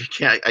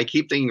I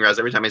keep thinking, Russ,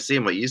 every time I see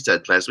him, what you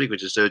said last week,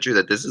 which is so true,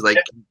 that this is like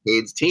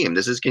Kincaid's team.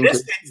 This is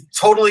It's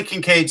totally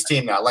Kincaid's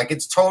team now. Like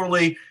it's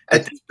totally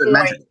it's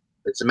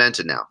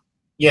cemented now.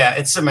 Yeah,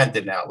 it's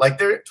cemented now. Like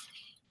and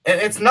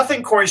it's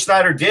nothing Corey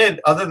Schneider did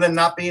other than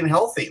not being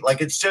healthy. Like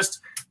it's just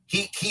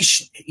he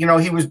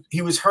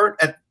was hurt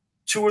at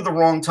two of the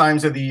wrong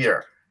times of the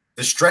year.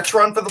 The stretch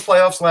run for the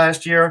playoffs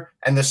last year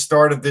and the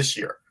start of this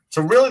year.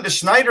 So really the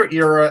Schneider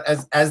era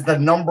as the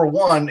number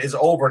one is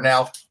over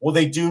now. Will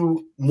they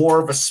do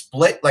more of a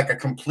split, like a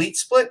complete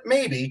split?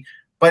 Maybe,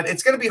 but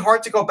it's going to be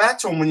hard to go back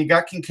to him when you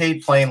got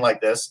Kincaid playing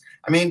like this.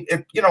 I mean,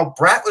 if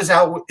Bratt was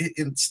out,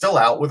 still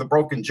out with a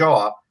broken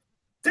jaw,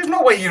 there's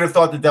no way you'd have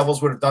thought the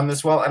Devils would have done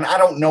this well. And I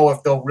don't know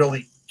if they'll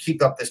really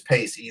keep up this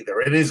pace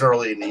either. It is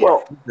early in the year.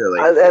 Well,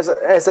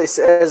 as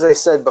I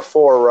said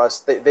before, Russ,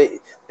 they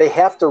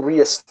have to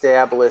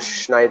reestablish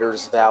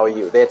Schneider's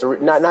value. They have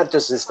to not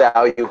just his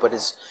value, but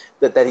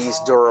that he's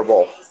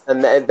durable.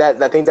 And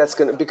that I think that's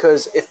going to,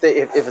 because if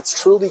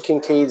it's truly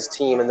Kincaid's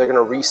team and they're going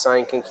to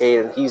re-sign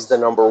Kincaid and he's the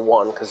number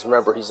one, because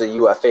remember he's a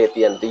UFA at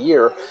the end of the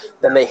year,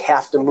 then they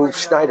have to move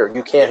Schneider.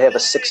 You can't have a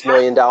 $6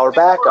 million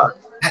backup.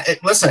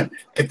 Listen,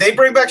 if they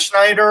bring back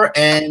Schneider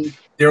and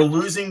they're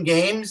losing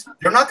games,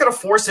 they're not going to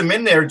force him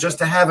in there just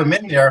to have him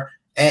in there.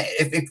 And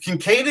if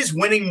Kincaid is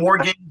winning more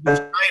games than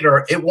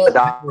Schneider, it won't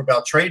matter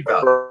about trade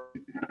value.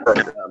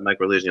 Mike,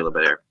 we're losing you a little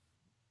bit here.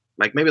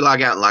 Mike, maybe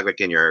log out and log back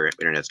in. Your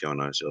internet's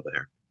going on a little bit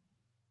here.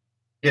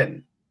 Yeah,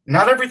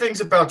 not everything's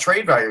about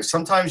trade value.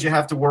 Sometimes you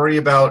have to worry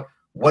about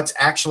what's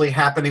actually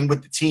happening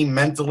with the team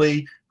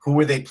mentally. Who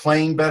are they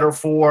playing better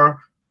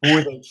for? Who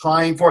are they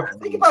trying for?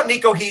 Think about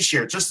Nico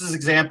Hischier, just as an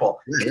example.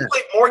 He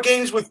played more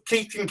games with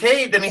Keith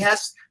Kincaid than he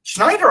has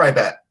Schneider, I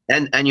bet.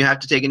 And you have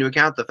to take into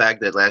account the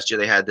fact that last year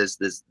they had this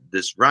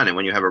run, and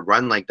when you have a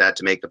run like that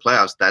to make the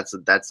playoffs,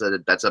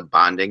 that's a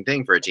bonding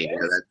thing for a team.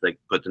 Yes. That's like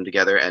put them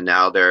together, and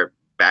now they're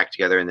back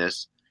together in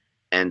this.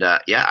 And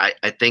I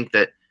think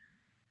that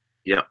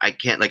I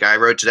can't, like I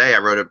wrote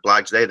a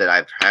blog today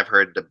that I've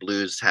heard the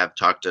Blues have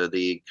talked to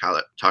the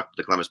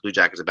Columbus Blue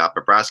Jackets about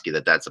Bobrovsky,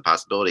 that's a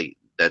possibility.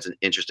 That's an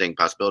interesting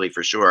possibility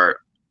for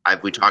sure.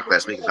 We talked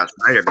last week about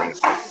Schneider being.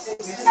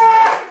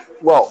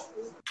 Well,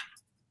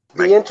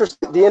 the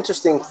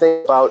interesting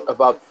thing about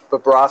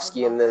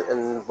Bobrovsky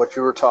and what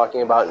you were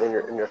talking about in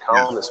your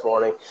column this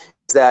morning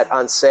is that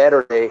on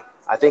Saturday,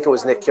 I think it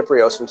was Nick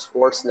Kyprios from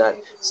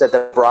Sportsnet said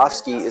that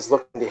Bobrovsky is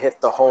looking to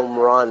hit the home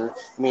run,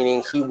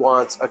 meaning he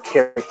wants a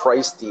Carey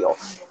Price deal.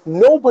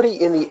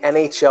 Nobody in the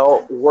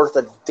NHL worth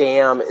a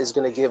damn is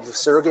going to give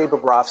Sergei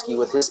Bobrovsky,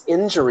 with his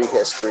injury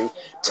history,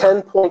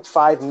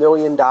 $10.5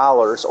 million,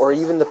 or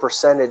even the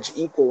percentage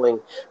equaling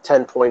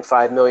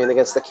 $10.5 million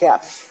against the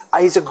cap.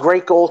 He's a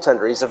great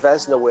goaltender. He's a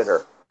Vezina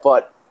winner,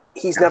 but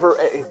he's never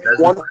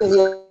one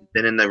thing.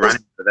 Been in the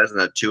running for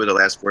Vezina 2 of the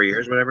last 4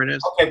 years, whatever it is.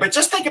 Okay, but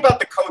just think about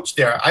the coach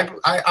there.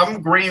 I'm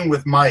agreeing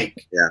with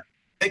Mike. Yeah.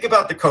 Think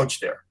about the coach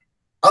there.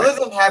 Other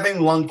than having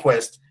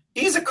Lundqvist,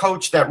 he's a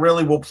coach that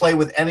really will play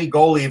with any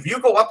goalie. If you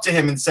go up to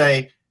him and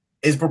say,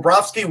 is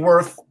Bobrovsky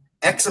worth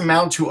X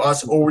amount to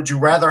us, or would you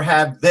rather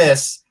have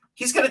this?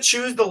 He's going to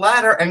choose the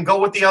latter and go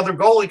with the other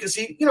goalie because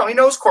he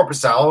knows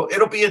Korpisalo.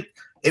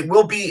 It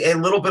will be a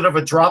little bit of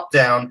a drop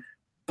down,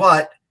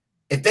 but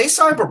if they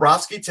sign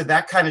Bobrovsky to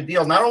that kind of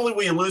deal, not only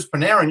will you lose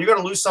Panarin, you're going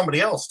to lose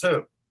somebody else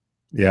too.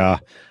 Yeah.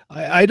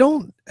 I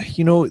don't,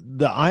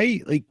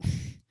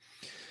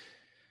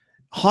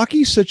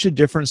 hockey's such a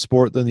different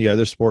sport than the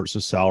other sports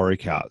with salary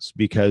caps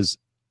because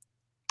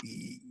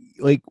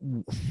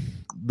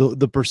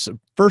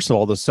first of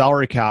all, the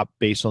salary cap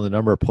based on the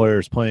number of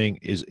players playing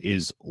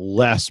is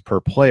less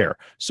per player.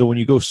 So when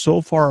you go so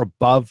far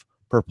above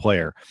per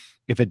player,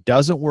 if it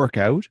doesn't work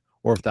out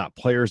or if that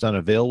player is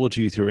unavailable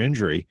to you through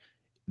injury,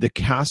 the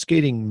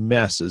cascading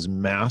mess is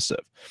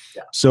massive.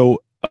 Yeah.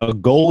 So a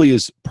goalie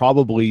is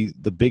probably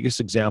the biggest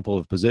example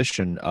of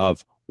position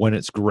of when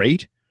it's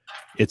great,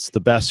 it's the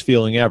best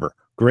feeling ever.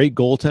 Great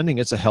goaltending,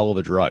 it's a hell of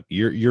a drug.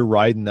 You're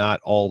riding that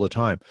all the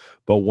time.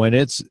 But when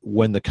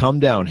the come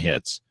down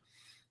hits,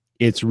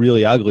 it's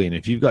really ugly. And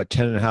if you've got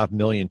 $10.5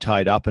 million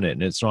tied up in it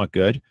and it's not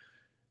good,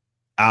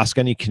 ask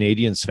any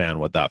Canadiens fan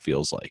what that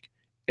feels like.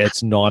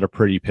 It's not a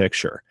pretty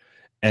picture.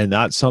 And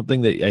that's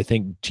something that I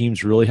think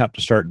teams really have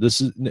to start.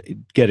 This is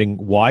getting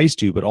wise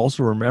to, but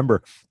also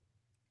remember,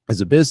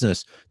 as a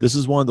business, this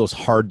is one of those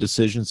hard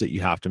decisions that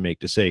you have to make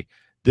to say,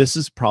 this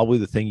is probably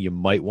the thing you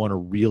might want to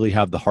really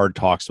have the hard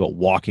talks about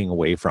walking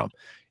away from.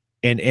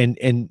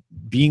 And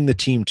being the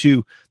team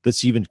too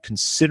that's even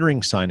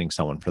considering signing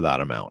someone for that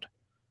amount.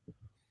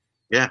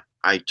 Yeah,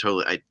 I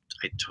totally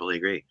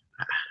agree.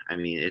 I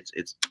mean,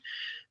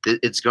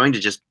 it's going to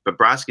just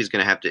Bobrovsky is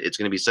going to have to. It's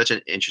going to be such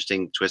an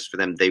interesting twist for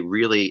them.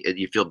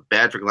 You feel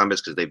bad for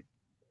Columbus because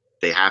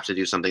they have to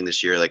do something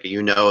this year. Like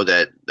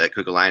that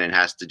Kukalainen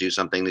has to do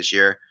something this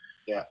year.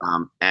 Yeah.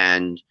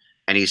 And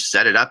he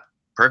set it up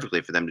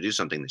perfectly for them to do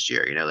something this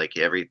year. Like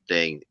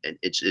everything.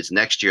 It's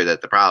next year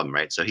that's the problem,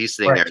 right? So he's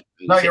sitting there.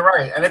 No, you're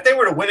right. And if they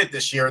were to win it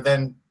this year,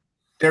 then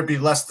there'd be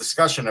less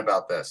discussion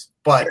about this.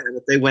 But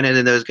if they win it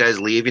and those guys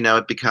leave,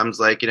 it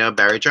becomes like,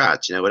 Barry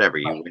Trotz, whatever,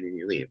 you win and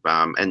you leave.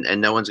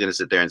 And no one's going to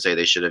sit there and say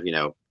they should have,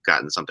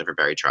 gotten something for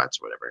Barry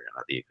Trotz or whatever.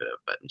 Not that you could have,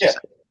 but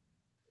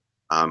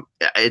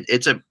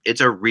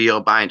it's a real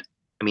bind.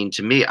 I mean,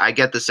 to me, I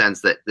get the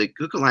sense that the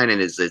Kukalainen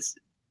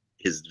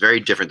is very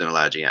different than a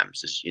lot of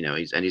GMs.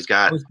 He's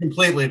got It's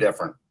completely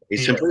different.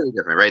 He's completely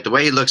different, right? The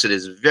way he looks at it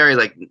is very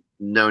like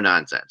no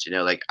nonsense.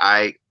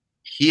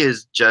 He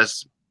is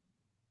just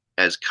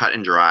as cut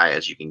and dry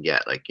as you can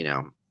get,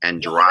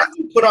 and dry.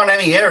 He doesn't put on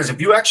any airs. If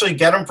you actually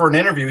get him for an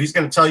interview, he's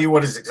going to tell you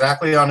what is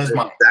exactly on his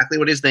mind. Exactly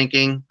what he's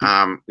thinking.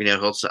 I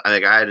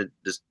had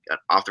this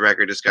off the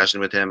record discussion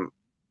with him,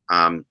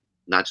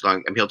 not too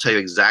long. He'll tell you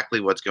exactly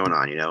what's going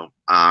on.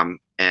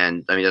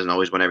 And he doesn't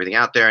always want everything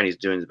out there, and he's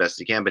doing the best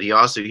he can. But he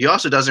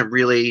also doesn't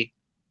really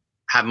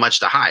have much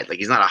to hide. Like,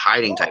 he's not a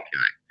hiding type guy.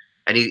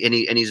 And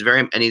he's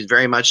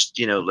very much,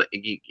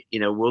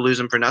 we'll lose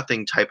him for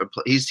nothing type of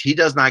play. He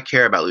does not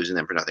care about losing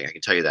them for nothing. I can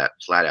tell you that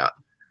flat out.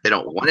 They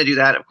don't want to do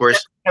that, of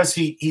course. Because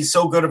he's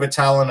so good of a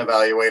talent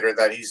evaluator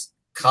that he's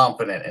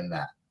confident in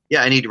that.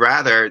 Yeah, and he'd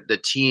rather the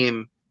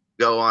team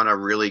go on a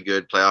really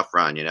good playoff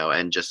run,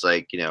 and just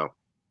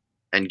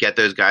and get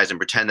those guys and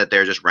pretend that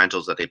they're just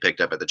rentals that they picked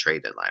up at the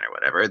trade deadline or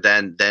whatever.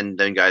 Then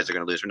guys are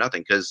going to lose for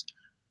nothing, because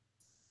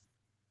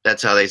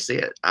that's how they see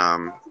it.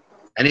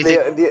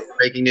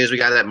 Breaking news: we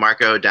got that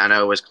Marco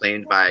Dano was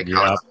claimed by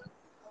Colorado.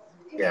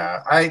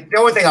 Yeah, the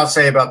only thing I'll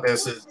say about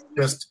this is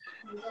just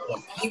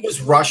he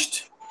was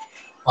rushed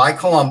by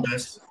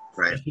Columbus.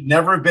 Right. He should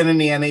never have been in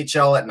the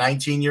NHL at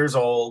 19 years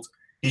old.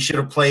 He should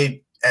have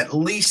played at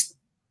least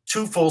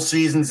 2 full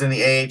seasons in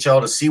the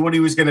AHL to see what he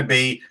was going to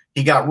be.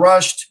 He got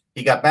rushed.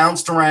 He got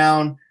bounced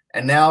around.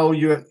 And now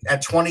you're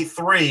at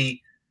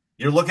 23,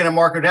 you're looking at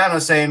Marco Dano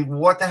saying,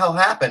 what the hell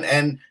happened?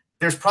 And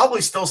there's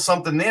probably still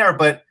something there,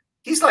 but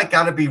he's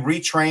got to be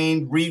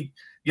retrained.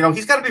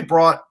 He's got to be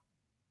brought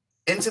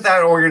into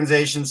that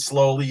organization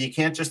slowly. You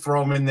can't just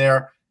throw him in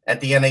there at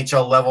the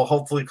NHL level.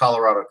 Hopefully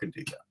Colorado can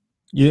do that.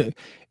 Yeah,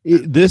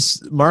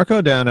 this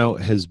Marco Dano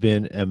has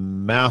been a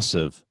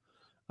massive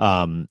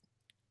point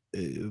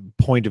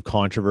of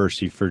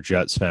controversy for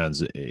Jets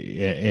fans.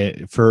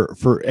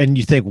 And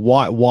you think,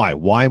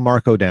 why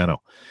Marco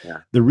Dano? Yeah.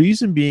 The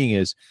reason being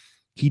is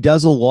he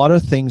does a lot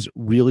of things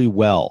really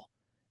well,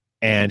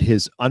 and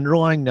his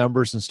underlying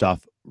numbers and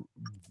stuff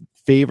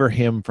favor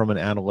him from an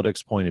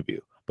analytics point of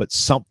view. But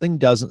something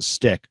doesn't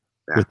stick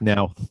with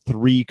now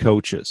 3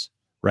 coaches.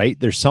 Right?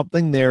 There's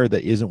something there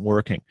that isn't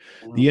working.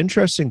 The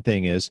interesting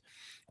thing is,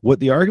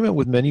 what the argument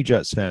with many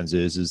Jets fans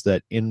is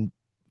that in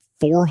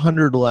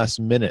 400 less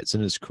minutes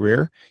in his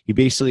career, he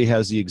basically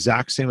has the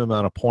exact same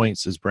amount of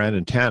points as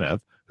Brandon Tanev,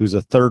 who's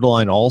a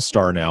third-line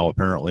all-star now,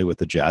 apparently, with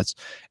the Jets.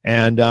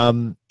 And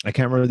I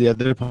can't remember the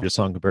other point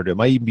song compared to it. It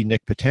might even be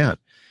Nick Patan.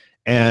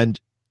 And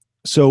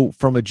so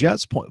from a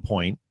Jets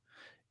point,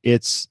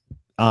 it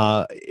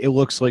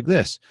looks like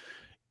this.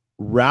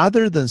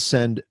 Rather than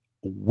send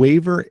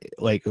waiver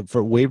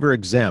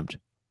exempt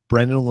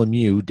Brendan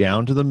Lemieux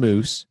down to the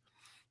Moose,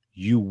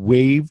 you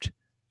waived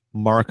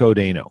Marco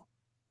Dano.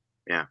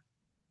 Yeah.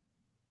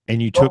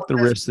 And you took the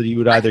risk that he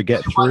would either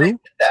get through.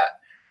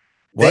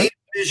 They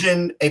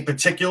envisioned a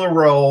particular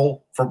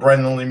role for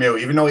Brendan Lemieux.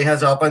 Even though he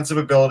has offensive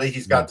ability,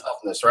 he's got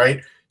toughness,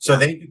 right? So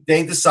they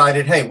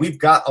decided, hey, we've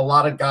got a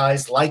lot of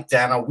guys like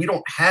Dano. We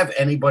don't have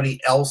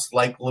anybody else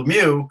like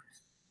Lemieux.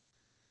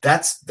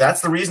 That's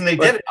the reason they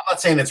did it. I'm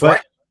not saying it's right.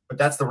 But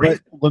that's the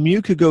reason.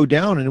 Lemieux could go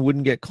down and it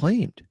wouldn't get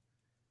claimed.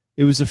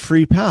 It was a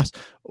free pass.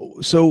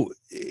 So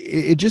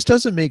it just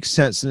doesn't make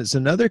sense. And it's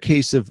another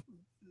case of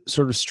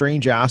sort of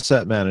strange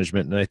asset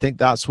management. And I think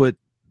that's what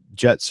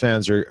Jets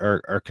fans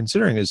are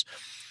considering is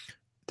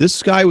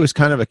this guy was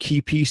kind of a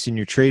key piece in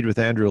your trade with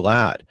Andrew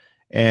Ladd.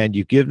 And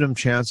you've given him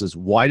chances.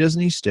 Why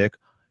doesn't he stick?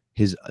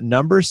 His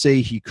numbers say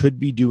he could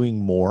be doing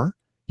more.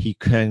 He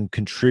can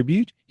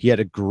contribute. He had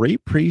a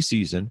great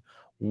preseason.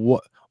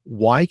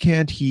 Why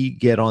can't he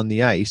get on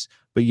the ice,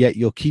 but yet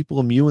you'll keep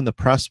Lemieux in the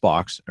press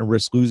box and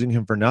risk losing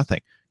him for nothing?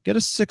 Get a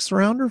 6th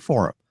rounder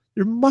for him.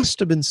 There must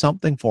have been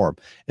something for him.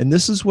 And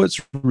this is what's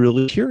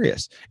really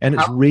curious. And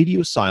it's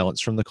radio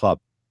silence from the club.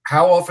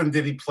 How often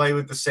did he play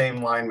with the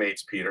same line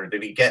mates, Peter?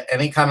 Did he get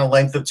any kind of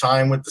length of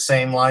time with the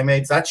same line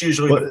mates? That's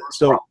usually the first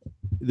problem.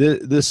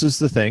 This is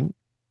the thing.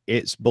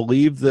 It's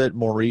believed that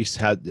Maurice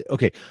had –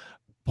 okay,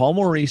 Paul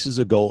Maurice is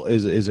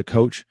a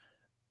coach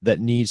that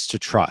needs to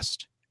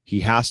trust.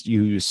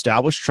 You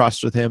establish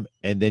trust with him,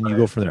 and then you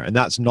go from there. And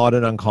that's not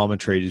an uncommon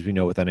trait, as we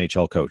know, with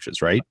NHL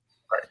coaches, right?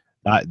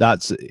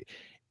 Right.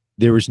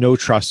 There was no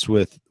trust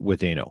with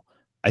Dano.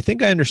 I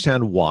think I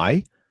understand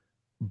why,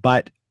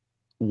 but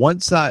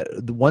once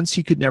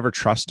he could never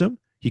trust him,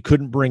 he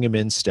couldn't bring him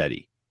in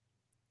steady.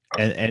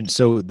 And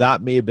so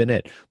that may have been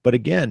it. But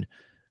again,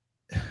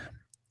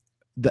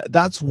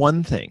 that's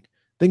one thing.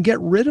 Then get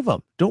rid of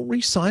him. Don't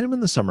re-sign him in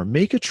the summer.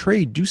 Make a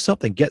trade. Do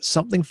something. Get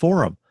something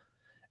for him.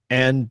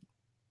 And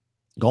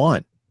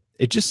gone.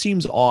 It just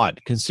seems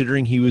odd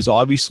considering he was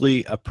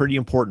obviously a pretty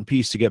important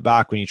piece to get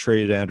back when you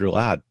traded Andrew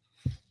Ladd.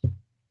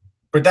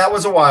 But that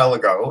was a while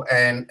ago,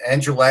 and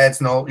Andrew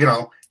Ladd's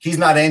he's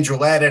not Andrew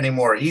Ladd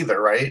anymore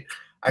either, right?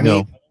 I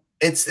mean,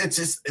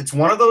 it's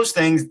one of those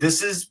things.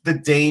 This is the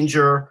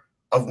danger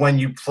of when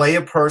you play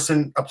a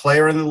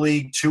player in the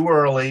league too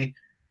early.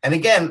 And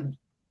again,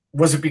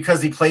 Was it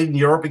because he played in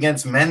Europe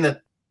against men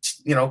that,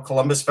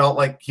 Columbus felt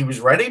like he was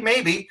ready?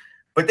 Maybe.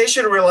 But they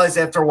should have realized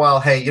after a while,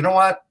 hey, you know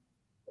what?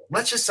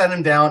 Let's just send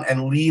him down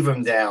and leave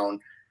him down.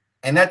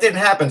 And that didn't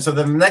happen. So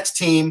then the next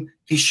team,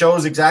 he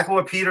shows exactly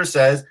what Peter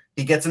says.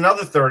 He gets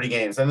another 30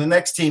 games. And the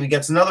next team, he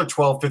gets another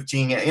 12,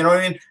 15 games. You know what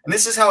I mean? And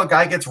this is how a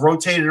guy gets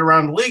rotated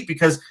around the league,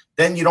 because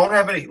then you don't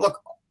have any –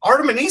 look,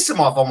 Artem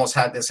Anisimov almost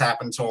had this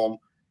happen to him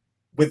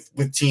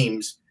with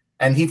teams.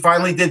 And he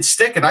finally did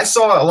stick. And I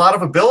saw a lot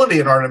of ability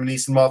in Artem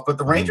Anisimov, but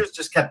the Rangers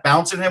just kept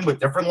bouncing him with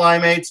different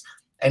line mates.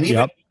 And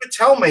even you could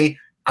tell me,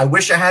 I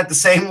wish I had the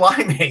same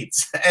line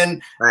mates.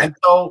 And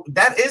so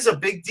that is a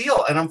big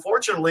deal. And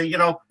unfortunately,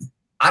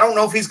 I don't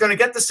know if he's going to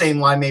get the same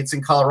line mates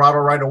in Colorado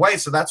right away.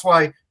 So that's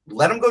why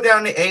let him go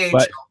down to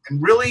AHL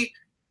and really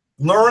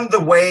learn the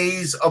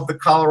ways of the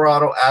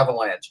Colorado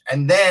Avalanche.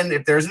 And then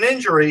if there's an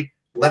injury,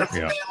 let him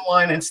stay in the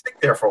line and stick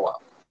there for a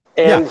while.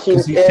 And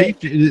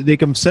they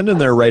can send him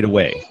there right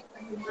away,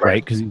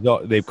 right? Because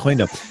they've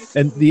cleaned up.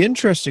 And the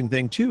interesting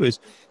thing, too, is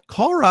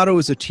Colorado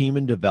is a team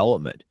in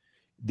development.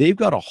 They've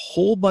got a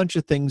whole bunch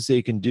of things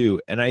they can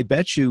do. And I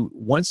bet you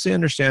once they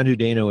understand who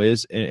Dano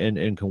is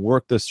and can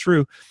work this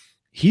through,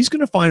 he's going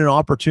to find an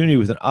opportunity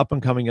with an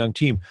up-and-coming young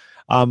team.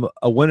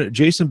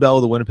 Jason Bell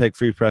of the Winnipeg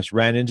Free Press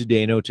ran into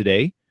Dano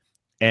today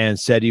and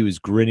said he was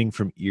grinning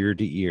from ear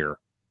to ear.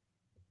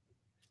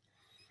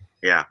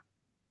 Yeah.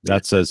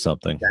 That says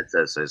something. That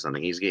does say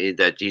something. He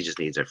just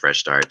needs a fresh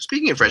start.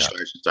 Speaking of fresh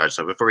starts,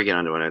 so before we get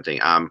on to another thing,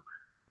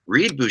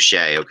 Reed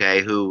Boucher,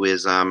 okay, who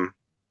is,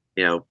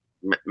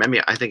 maybe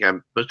I think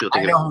most people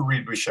think I know who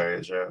Reed Boucher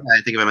is. Yeah.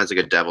 I think of him as a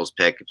good Devils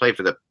pick. He played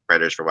for the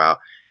Predators for a while.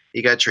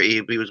 He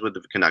was with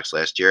the Canucks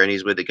last year, and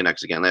he's with the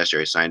Canucks again last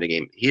year. He signed a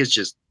game. He is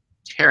just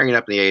tearing it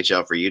up in the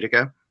AHL for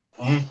Utica.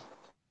 Mm-hmm.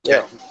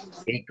 Yeah,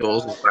 8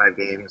 goals in 5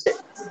 games.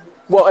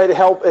 Well, it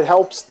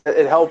helps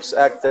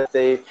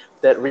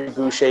that Reed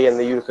Boucher and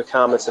the Utica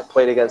Comets have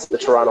played against the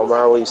Toronto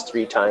Marlies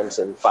 3 times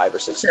in 5 or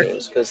 6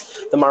 games,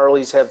 because the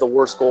Marlies have the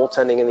worst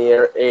goaltending in the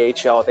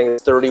AHL. I think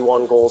it's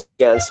 31 goals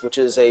against, which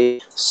is a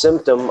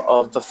symptom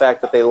of the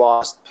fact that they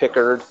lost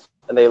Pickard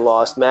and they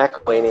lost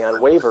McElhaney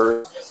on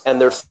waivers, and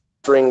their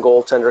string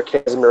goaltender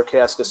Kazimir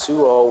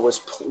Kaskasuo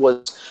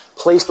was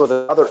placed with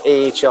another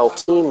AHL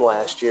team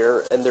last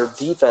year, and their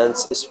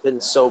defense has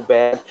been so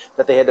bad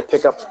that they had to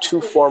pick up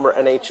 2 former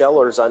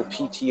NHLers on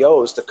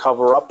PTOs to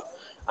cover up.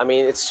 I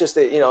mean, it's just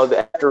that,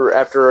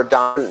 after a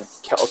Don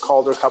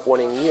Calder Cup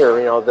winning year,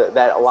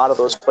 that a lot of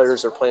those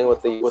players are playing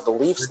with the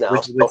Leafs now.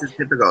 Which is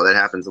typical. That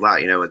happens a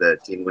lot. With a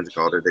team wins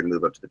Calder, they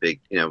move up to the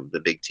big,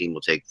 the big team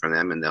will take from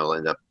them, and they'll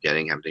end up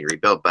having to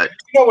rebuild. But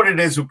you know what it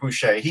is with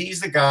Boucher? He's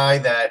the guy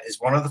that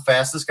is one of the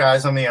fastest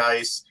guys on the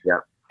ice. Yeah.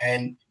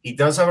 And he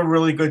does have a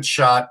really good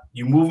shot.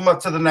 You move him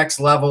up to the next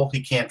level, he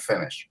can't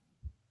finish.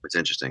 It's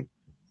interesting.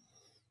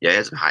 Yeah,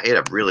 he had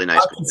a really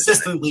nice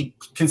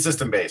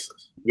consistent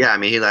basis. Yeah, I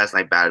mean, he last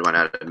night batted one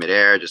out of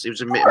midair. He's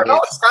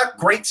got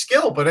great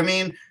skill, but I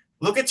mean,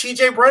 look at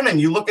TJ Brennan.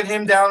 You look at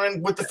him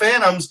down with the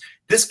Phantoms.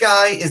 This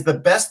guy is the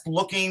best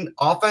looking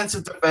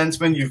offensive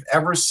defenseman you've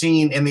ever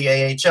seen in the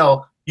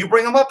AHL. You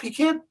bring him up, he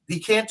can't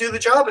do the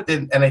job at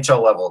the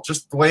NHL level.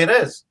 Just the way it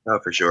is. Oh,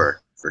 for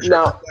sure.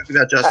 Now, we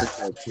got Justin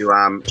Schultz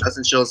too.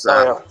 Justin Schultz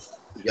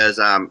has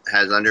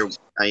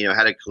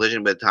had a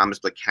collision with Thomas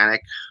Plekanec,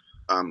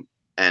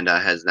 and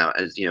has now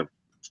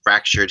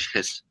fractured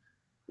his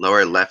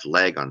lower left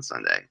leg on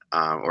Sunday,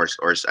 or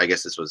I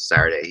guess this was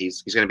Saturday.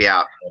 He's going to be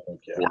out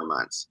 4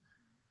 months.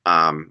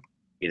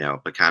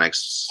 Plekanec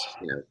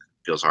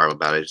feels horrible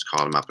about it. Just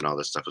called him up, and all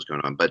this stuff was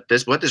going on. But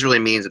what this really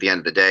means at the end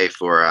of the day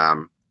for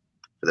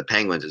the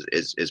Penguins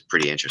is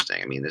pretty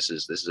interesting. I mean, this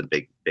is a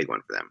big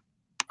one for them.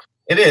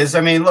 It is.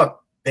 I mean,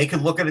 look, they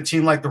could look at a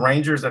team like the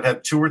Rangers that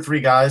have 2 or 3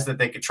 guys that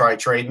they could try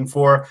trading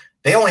for.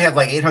 They only have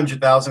like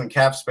 $800,000 in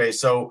cap space,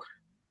 so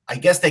I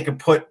guess they could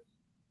put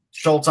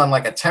Schultz on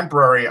like a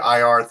temporary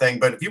IR thing.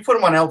 But if you put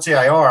him on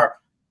LTIR,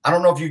 I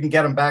don't know if you can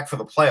get him back for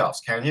the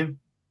playoffs. Can you?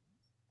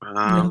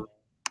 I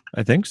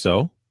think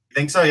so. You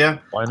think so? Yeah.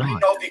 Why not? I don't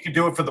know if you could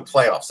do it for the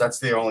playoffs. That's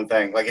the only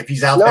thing. Like if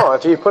he's out. No,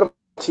 if you put him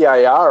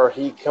TIR,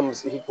 he can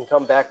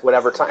come back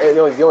whatever time. The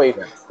only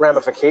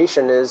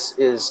ramification is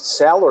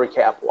salary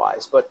cap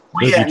wise. But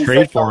if you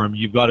trade for him,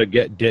 you've got to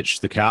ditch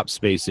the cap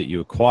space that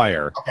you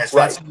acquire. Okay, so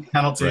that's the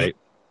penalty. Right.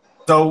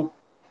 So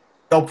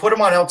they'll put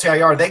him on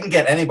LTIR. They can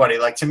get anybody.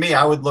 Like to me,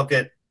 I would look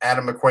at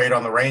Adam McQuaid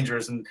on the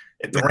Rangers, and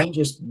if the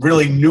Rangers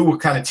really knew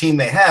what kind of team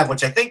they have,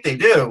 which I think they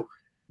do,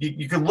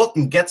 you could look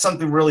and get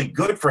something really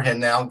good for him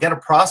now, get a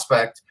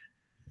prospect.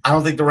 I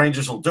don't think the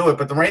Rangers will do it,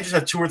 but the Rangers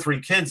have 2 or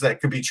 3 kids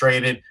that could be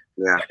traded.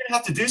 Yeah. They're going to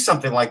have to do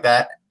something like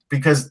that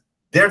because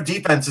their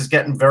defense is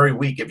getting very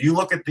weak. If you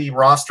look at the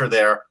roster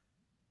there,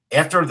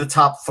 after the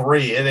top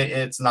 3,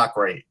 it's not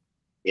great.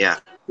 Yeah.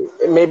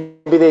 Maybe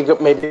they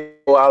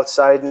go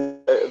outside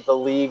the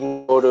league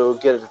and go to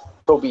get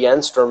Toby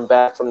Enstrom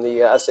back from the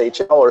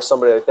SHL or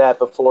somebody like that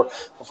before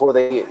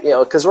they,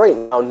 because right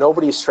now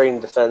nobody's trading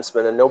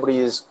defensemen and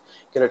nobody's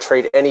going to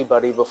trade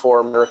anybody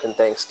before American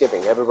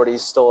Thanksgiving.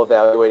 Everybody's still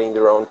evaluating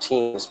their own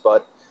teams,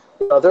 but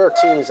there are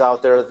teams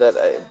out there that,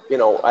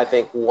 I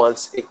think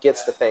once it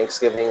gets to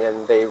Thanksgiving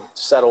and they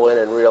settle in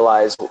and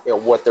realize,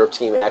 what their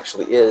team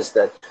actually is,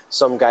 that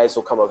some guys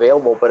will come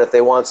available. But if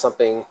they want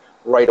something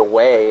right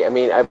away, I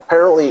mean,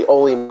 apparently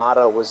Oli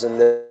Mata was in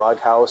the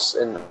doghouse,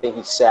 and I think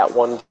he sat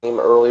one game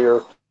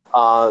earlier,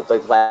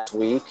 like last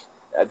week.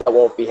 That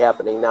won't be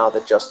happening now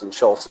that Justin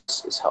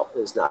Schultz is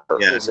not hurt.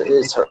 Yeah,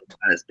 is hurt.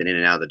 Has been in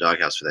and out of the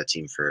doghouse for that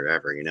team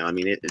forever. I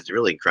mean, it's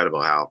really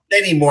incredible how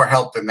they need more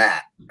help than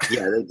that.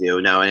 Yeah, they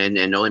do. No,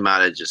 and Oli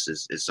Mata just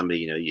is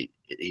somebody.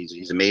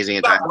 He's amazing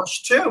at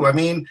times too. I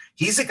mean,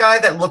 he's a guy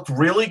that looked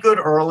really good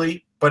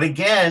early, but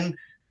again,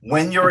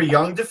 when you're a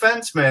young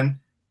defenseman,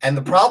 and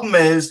the problem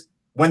is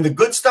when the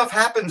good stuff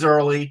happens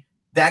early,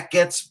 that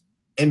gets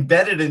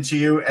embedded into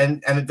you,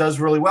 and it does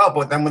really well.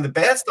 But then when the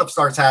bad stuff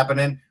starts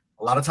happening,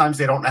 a lot of times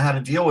they don't know how to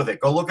deal with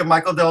it. Go look at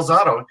Michael Del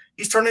Zotto.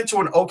 He's turned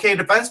into an okay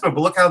defenseman, but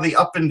look how the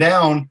up and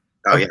down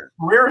of his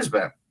career has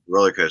been.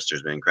 Roller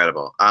coaster's been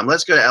incredible.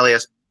 Let's go to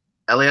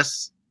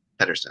Elias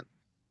Pettersson.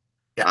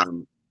 Yeah.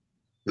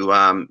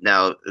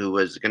 Who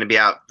was going to be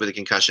out with a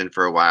concussion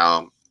for a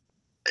while.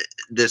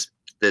 This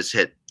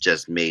hit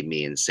just made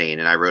me insane,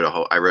 and I wrote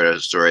a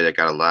story that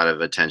got a lot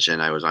of attention.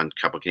 I was on a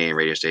couple Canadian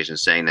radio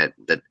stations saying that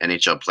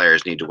NHL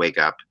players need to wake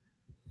up,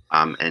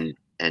 and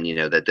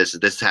that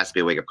this has to be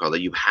a wake up call,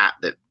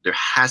 that there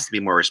has to be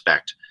more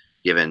respect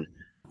given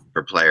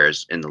for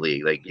players in the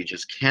league. Like, you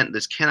just can't.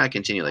 This cannot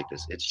continue like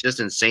this. It's just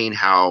insane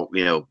how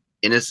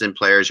innocent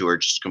players who are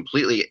just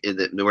completely.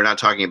 We're not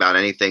talking about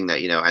anything that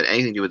had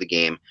anything to do with the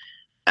game.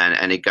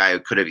 And a guy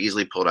who could have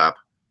easily pulled up.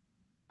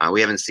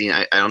 We haven't seen.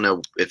 I don't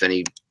know if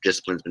any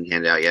discipline's been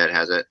handed out yet.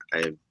 Has it?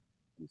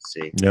 Let's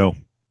see. No.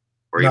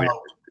 Or even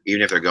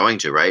if they're going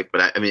to, right?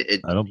 But I mean,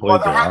 I don't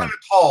believe they're having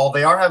a call.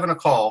 They are having a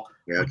call.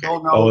 Yeah, okay.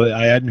 Oh,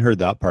 I hadn't heard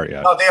that part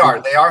yet. No, they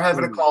are. They are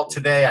having a call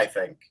today, I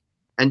think.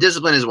 And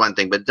discipline is one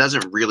thing, but it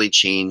doesn't really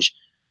change.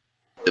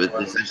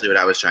 Essentially, what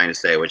I was trying to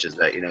say, which is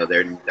that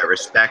their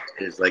respect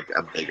is like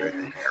a bigger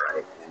thing,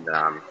 right? And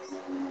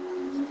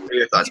what are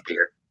your thoughts,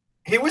 Peter?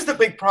 Here was the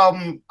big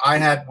problem I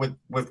had with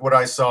what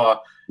I saw.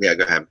 Yeah,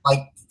 go ahead.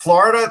 Like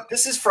Florida,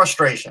 this is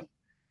frustration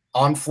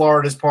on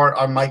Florida's part,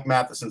 on Mike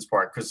Matheson's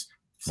part, because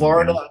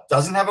Florida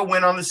doesn't have a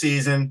win on the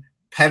season.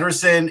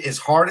 Pettersson is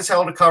hard as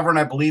hell to cover, and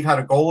I believe had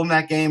a goal in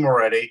that game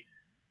already.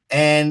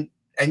 And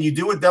you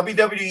do a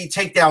WWE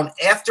takedown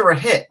after a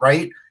hit,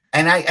 right?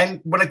 And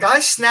when a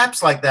guy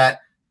snaps like that,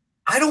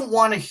 I don't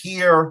want to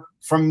hear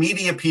from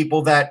media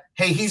people that,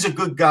 hey, he's a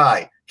good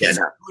guy. He's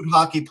a good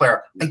hockey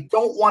player. I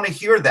don't want to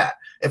hear that.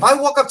 If I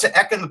walk up to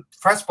Eck in the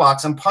press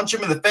box and punch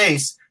him in the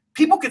face,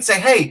 people could say,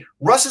 hey,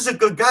 Russ is a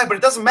good guy, but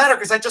it doesn't matter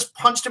because I just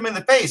punched him in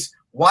the face.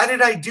 Why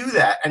did I do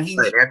that? And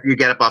after you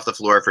get up off the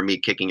floor for me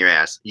kicking your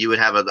ass, you would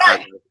have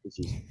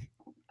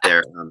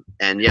there.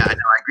 And yeah, I know,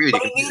 I agree with you.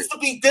 But he needs to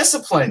be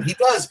disciplined. He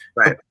does.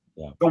 Right.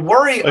 The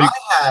worry I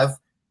have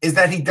is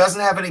that he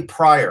doesn't have any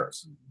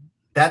priors.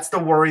 That's the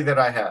worry that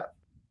I have.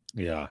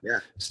 Yeah.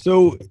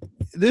 So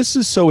this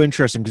is so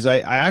interesting because I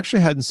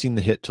actually hadn't seen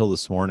the hit till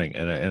this morning,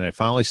 and I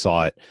finally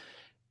saw it,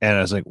 and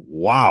I was like,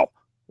 wow,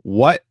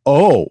 what?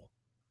 Oh,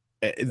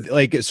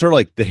 like it's sort of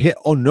like the hit.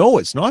 Oh no,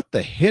 it's not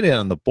the hit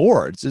on the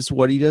boards. It's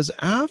what he does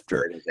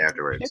after.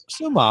 Afterwards, picks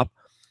him up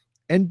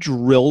and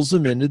drills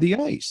him into the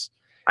ice.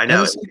 I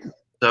know.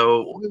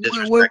 So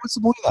what's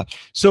the point of that?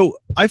 So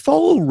I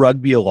follow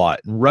rugby a lot,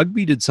 and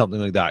rugby did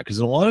something like that because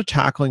in a lot of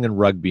tackling in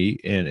rugby,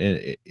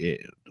 and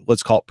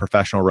let's call it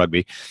professional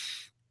rugby,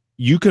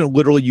 you can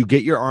literally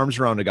get your arms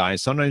around a guy, and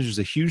sometimes there's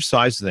a huge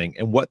size thing,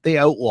 and what they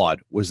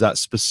outlawed was that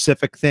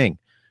specific thing,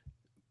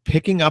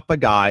 picking up a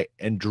guy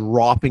and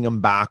dropping him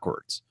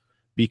backwards,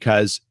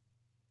 because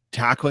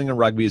tackling in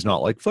rugby is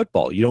not like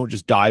football. You don't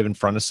just dive in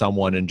front of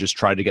someone and just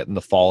try to get them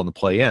to fall and the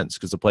play ends,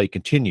 because the play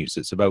continues.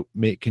 It's about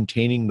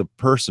containing the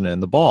person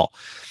and the ball.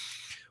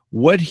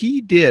 What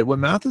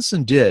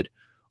Matheson did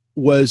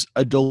was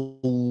a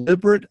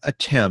deliberate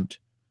attempt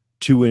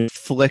to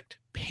inflict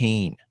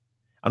pain.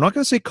 I'm not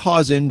going to say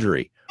cause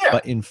injury,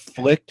 but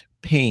inflict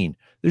pain.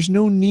 There's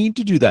no need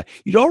to do that.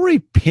 You'd already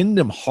pinned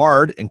him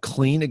hard and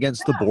clean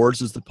against the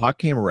boards as the puck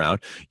came around.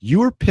 You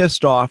were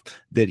pissed off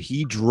that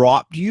he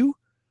dropped you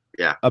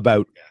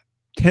about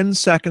 10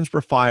 seconds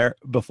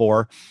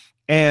before,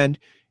 and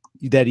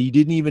that he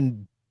didn't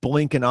even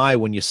blink an eye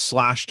when you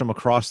slashed him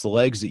across the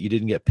legs, that you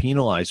didn't get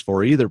penalized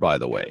for either, by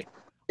the way.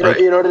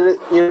 You know what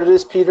it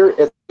is, Peter?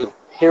 It's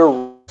here.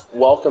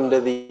 Welcome to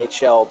the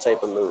HL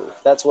type of move.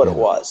 That's what it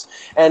was.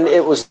 And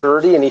it was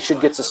dirty, and he should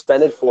get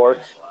suspended for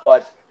it.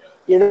 But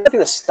you're not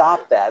going to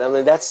stop that. I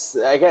mean, that's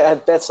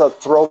a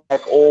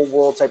throwback old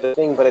world type of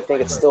thing, but I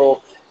think it's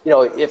still,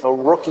 if a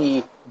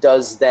rookie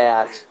does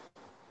that,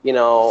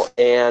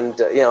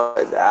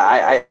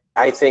 I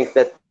think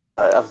that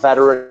a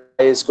veteran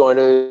is going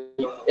to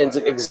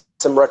exert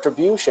some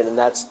retribution, and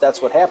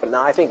that's what happened.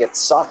 Now, I think it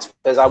sucks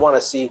because I want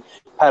to see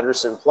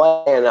Pettersson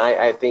play, and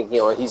I think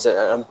he's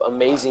an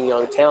amazing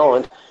young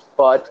talent,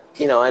 but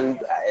and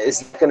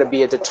is it going to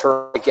be a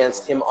deterrent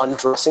against him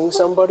undressing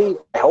somebody?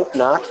 I hope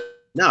not.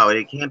 No,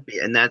 it can't be,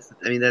 and that's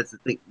the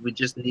thing. We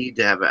just need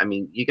to have. I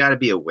mean, you got to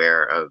be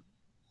aware of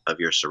of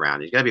your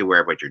surroundings. You got to be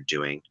aware of what you're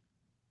doing.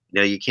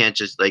 You can't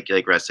just like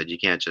Russ said, you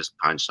can't just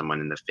punch someone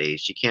in the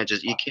face. You can't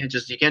just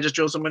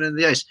drill someone into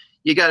the ice.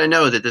 You got to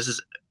know that this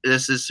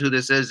is who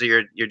this is that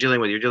you're dealing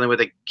with. You're dealing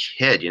with a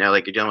kid,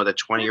 like you're dealing with a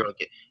 20-year-old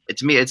kid.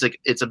 To me,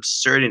 it's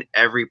absurd in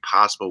every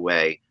possible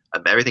way.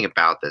 Everything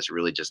about this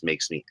really just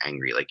makes me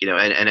angry.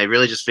 And I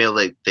really just feel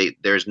like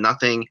there's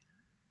nothing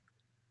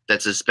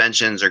that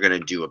suspensions are going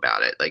to do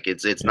about it.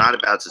 It's not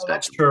about suspension.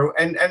 That's true.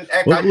 And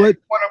I want to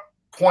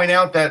point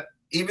out that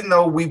even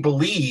though we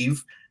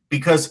believe,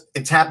 because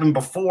it's happened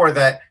before,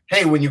 that,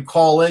 hey, when you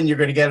call in, you're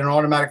going to get an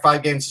automatic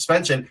 5-game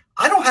suspension.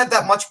 I don't have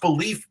that much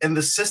belief in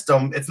the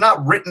system. It's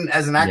not written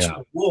as an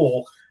actual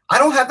rule. I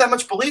don't have that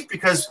much belief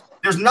because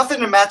there's nothing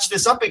to match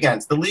this up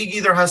against. The league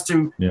either has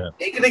to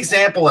make an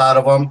example out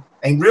of them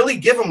and really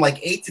give them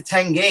 8 to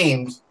 10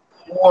 games,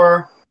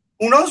 or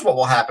who knows what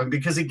will happen,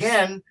 because,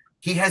 again,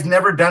 he has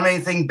never done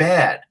anything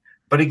bad.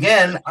 But,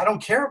 again, I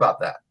don't care about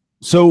that.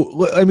 So,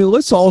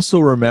 let's also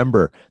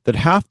remember that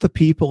half the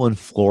people in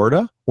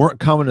Florida weren't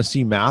coming to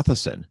see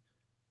Matheson.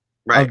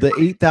 Right. Of the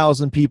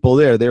 8,000 people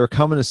there, they were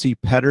coming to see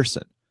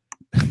Pettersson.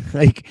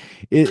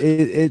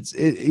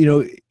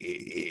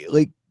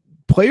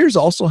 Players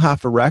also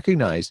have to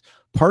recognize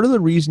part of the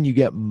reason you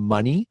get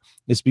money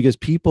is because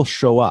people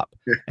show up,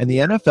 and the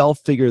NFL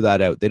figure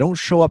that out. They don't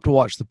show up to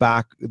watch the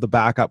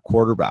backup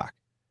quarterback.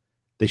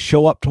 They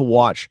show up to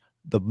watch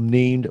the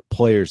named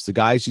players, the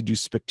guys who do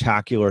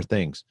spectacular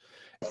things.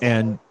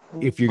 And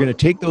if you're going to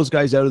take those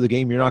guys out of the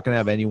game, you're not going to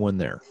have anyone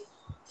there.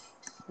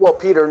 Well,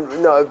 Peter,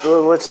 no,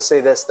 let's just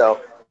say this,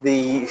 though.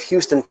 The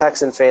Houston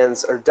Texan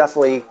fans are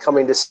definitely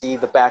coming to see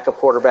the backup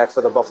quarterback for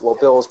the Buffalo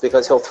Bills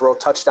because he'll throw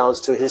touchdowns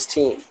to his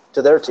team,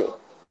 to their team.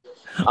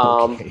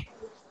 Okay.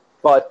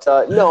 But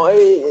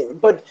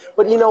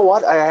you know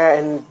what?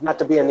 And not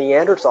to be a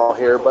Neanderthal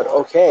here, but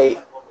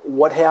okay,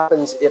 what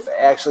happens if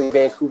actually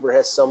Vancouver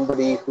has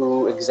somebody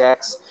who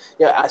exacts,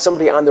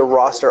 somebody on their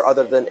roster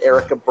other than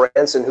Erica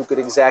Branson who could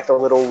exact a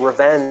little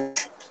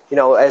revenge,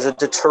 as a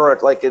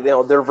deterrent,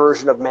 their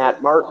version of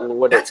Matt Martin?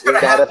 Would that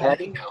have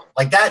happened?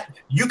 Like that,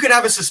 you could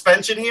have a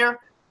suspension here.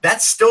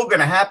 That's still going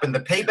to happen. The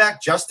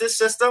payback justice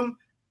system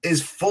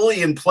is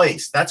fully in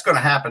place. That's going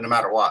to happen no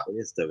matter what. It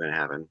is still going to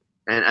happen.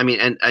 And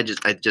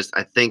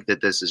I think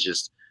that this is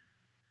just,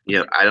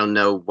 I don't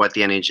know what the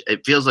NHL,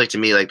 it feels like to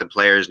me like the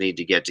players need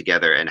to get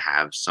together and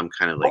have some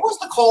kind of What was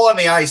the call on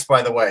the ice,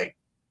 by the way?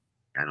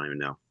 I don't even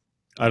know.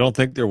 I don't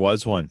think there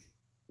was one.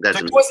 So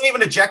he wasn't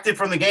even ejected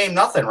from the game,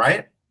 nothing,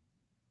 right?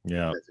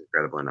 Yeah. That's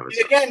incredible.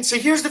 Again, so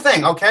here's the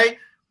thing, okay?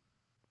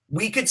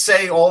 We could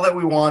say all that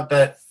we want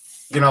that,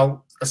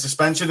 a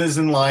suspension is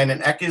in line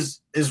and Eck is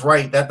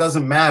right. That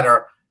doesn't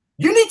matter.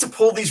 You need to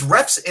pull these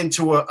refs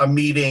into a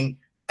meeting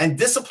and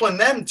discipline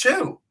them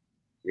too.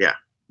 Yeah.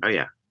 Oh,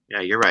 yeah.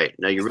 Yeah, you're right.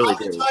 No, you really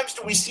do. How many times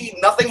do we see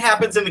nothing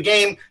happens in the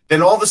game,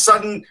 then all of a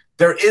sudden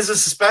there is a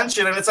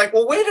suspension, and it's like,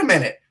 well, wait a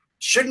minute.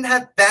 Shouldn't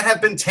that have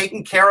been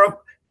taken care of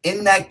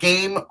in that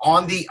game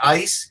on the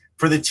ice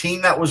for the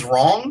team that was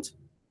wronged?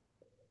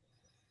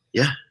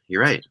 Yeah,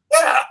 you're right.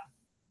 Yeah.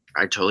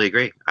 I totally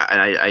agree.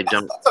 I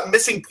don't. That's a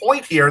missing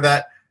point here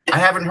that I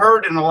haven't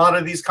heard in a lot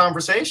of these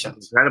conversations.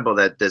 It's incredible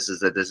that this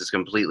is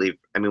completely.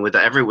 I mean, with the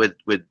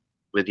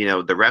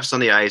refs on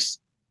the ice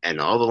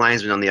and all the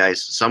linesmen on the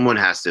ice, someone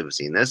has to have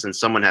seen this and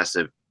someone has to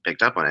have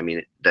picked up on it. I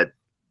mean, that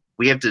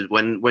we have to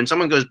when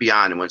someone goes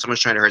beyond and when someone's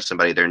trying to hurt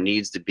somebody, there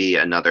needs to be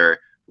another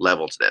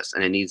level to this,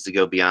 and it needs to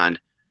go beyond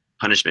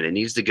punishment. It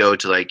needs to go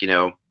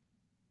to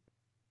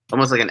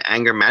almost like an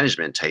anger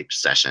management type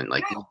session.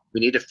 Like we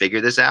need to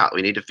figure this out.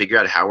 We need to figure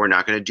out how we're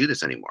not going to do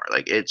this anymore.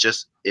 Like it's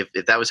just, if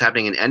that was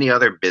happening in any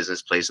other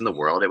business place in the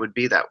world, it would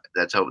be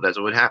that's what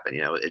would happen.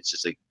 It's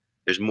just like,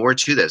 there's more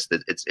to this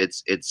that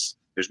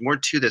there's more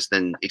to this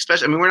than,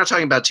 especially, I mean, we're not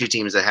talking about two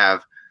teams that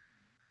have,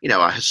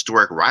 a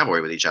historic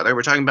rivalry with each other.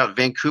 We're talking about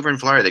Vancouver and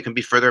Florida. They can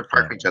be further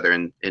apart from each other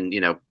in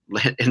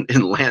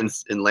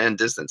land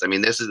distance. I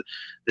mean, this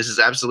is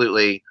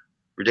absolutely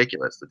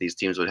ridiculous that these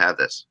teams would have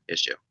this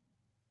issue.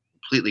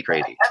 Completely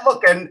crazy. And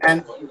look,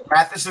 and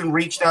Matheson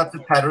reached out to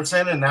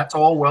Pettersson, and that's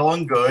all well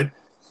and good,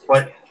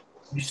 but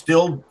you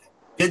still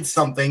did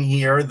something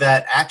here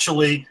that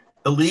actually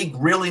the league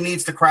really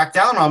needs to crack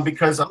down on,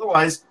 because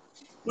otherwise,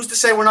 who's to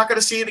say we're not going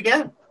to see it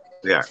again?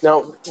 Yeah.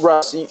 Now,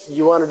 Russ,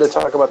 you wanted to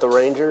talk about the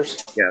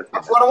Rangers? Yeah.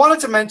 What I wanted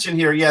to mention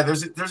here,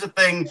 there's a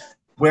thing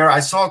where I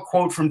saw a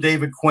quote from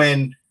David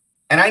Quinn,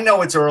 and I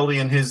know it's early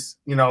in his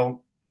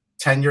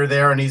tenure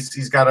there, and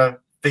he's got to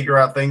figure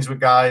out things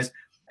with guys.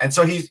 And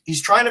so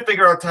he's trying to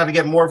figure out how to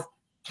get more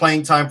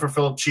playing time for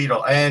Philip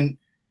Cheetle. And,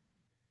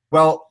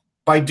 well,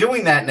 by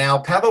doing that now,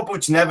 Pavel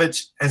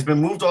Buchnevich has been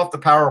moved off the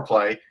power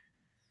play.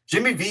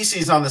 Jimmy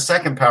Vesey's on the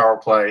second power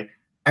play.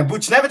 And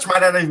Buchnevich might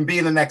not even be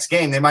in the next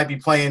game. They might be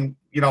playing,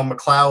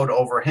 McLeod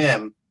over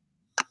him.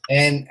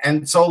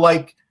 And so,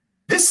 like,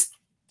 this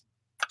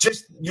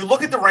just – you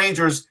look at the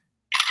Rangers,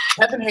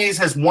 Kevin Hayes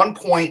has 1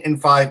 point in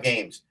 5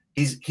 games.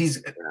 He's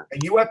a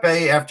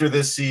UFA after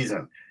this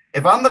season.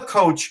 If I'm the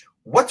coach –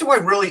 what do I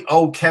really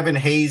owe Kevin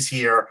Hayes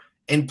here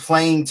in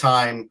playing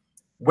time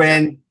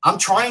when I'm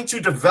trying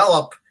to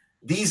develop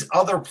these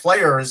other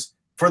players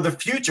for the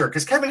future,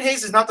 because Kevin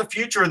Hayes is not the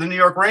future of the New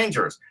York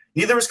Rangers.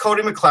 Neither is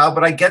Cody McLeod,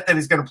 but I get that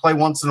he's going to play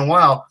once in a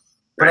while.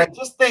 But I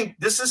just think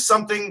this is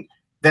something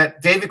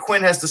that David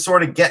Quinn has to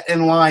sort of get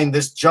in line,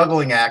 this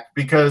juggling act,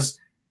 because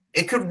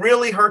it could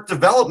really hurt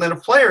development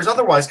of players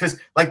otherwise. Because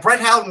like Brett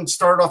Howden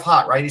started off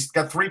hot, right? He's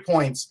got 3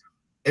 points.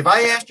 If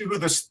I asked you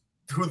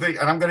and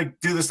I'm going to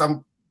do this,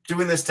 I'm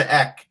doing this to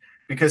Eck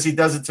because he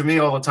does it to me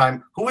all the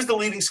time. Who is the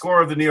leading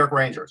scorer of the New York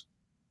Rangers?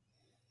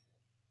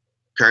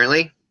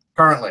 Currently?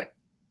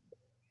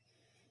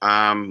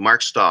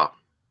 Mark Stahl.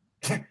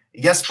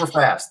 Yes, for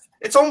fast.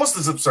 It's almost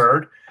as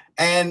absurd.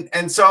 And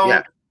so,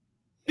 yeah.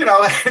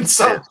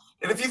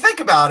 And if you think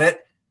about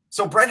it,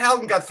 so Brett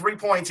Howden got 3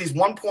 points. He's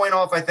 1 point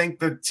off, I think,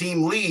 the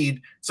team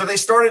lead. So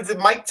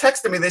Mike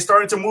texted me, they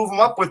started to move him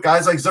up with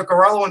guys like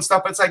Zuccarello and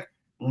stuff. It's like,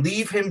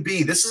 leave him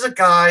be. This is a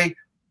guy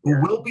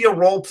who will be a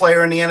role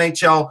player in the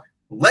NHL.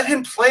 Let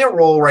him play a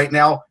role right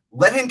now.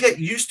 Let him get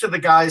used to the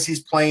guys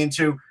he's playing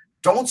to.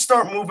 Don't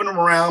start moving him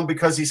around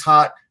because he's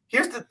hot.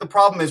 Here's the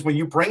problem is when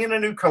you bring in a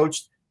new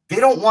coach, they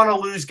don't want to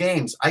lose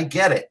games. I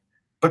get it.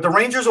 But the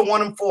Rangers are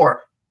 1-4.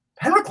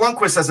 Henrik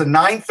Lundqvist has a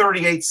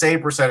 .938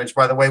 save percentage,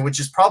 by the way, which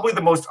is probably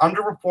the most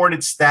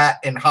underreported stat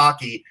in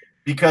hockey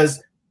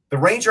because the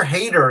Ranger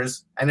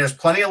haters, and there's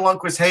plenty of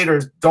Lundqvist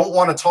haters, don't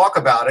want to talk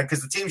about it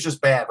because the team's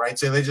just bad, right?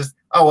 So they just,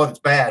 it's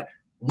bad.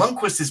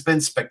 Lundqvist has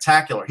been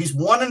spectacular. He's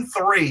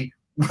 1-3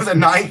 with a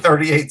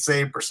 .938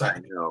 save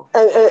percentage.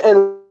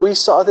 And we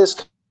saw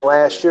this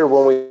last year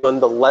when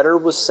the letter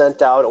was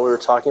sent out and we were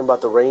talking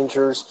about the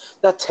Rangers,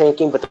 not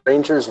tanking, but the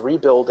Rangers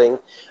rebuilding,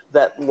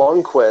 that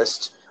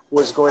Lundqvist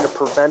was going to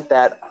prevent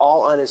that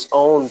all on his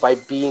own by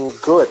being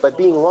good, by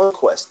being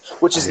Lundqvist,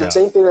 which is the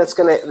same thing that's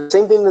going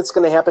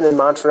to happen in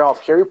Montreal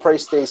if Carey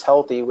Price stays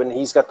healthy when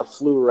he's got the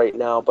flu right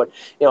now. But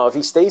if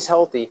he stays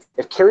healthy,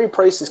 if Carey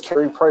Price is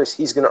Carey Price,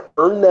 he's going to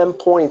earn them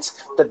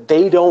points that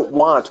they don't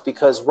want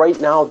because right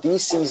now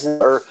these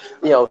seasons are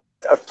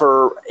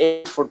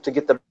to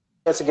get the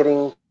chance of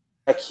getting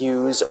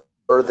Hughes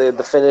or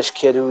the Finnish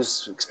kid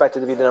who's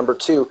expected to be the number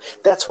 2.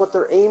 That's what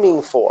they're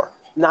aiming for.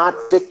 Not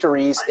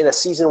victories in a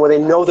season where they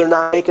know they're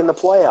not making the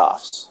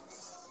playoffs.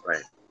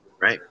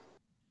 Right.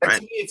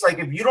 To me, it's like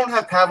if you don't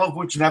have Pavel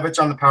Vucinovic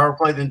on the power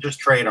play, then just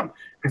trade him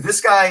because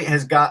this guy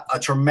has got a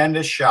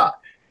tremendous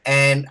shot.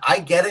 And I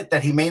get it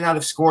that he may not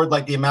have scored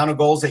like the amount of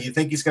goals that you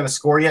think he's going to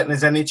score yet in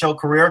his NHL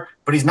career,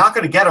 but he's not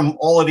going to get them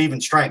all at even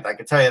strength. I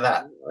can tell you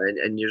that.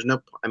 And there's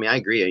I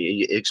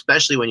agree,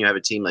 especially when you have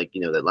a team like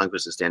that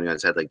Lundqvist is standing on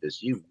his head like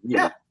this.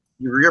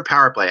 Your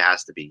power play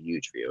has to be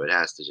huge for you. It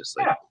has to just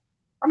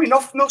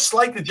no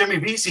slight to Jimmy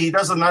Vesey. He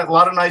does a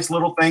lot of nice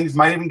little things,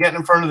 might even get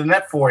in front of the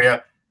net for you.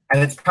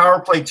 And it's power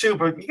play too,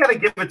 but you got to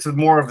give it to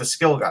more of the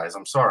skill guys.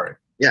 I'm sorry.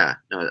 Yeah,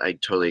 no, I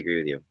totally agree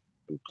with you.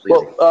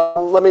 Completely.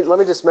 Well, let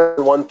me just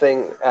mention one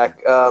thing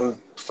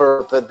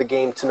for the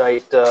game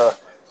tonight,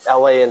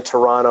 LA and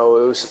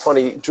Toronto. It was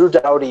funny. Drew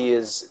Doughty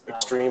is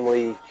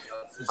extremely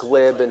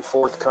glib and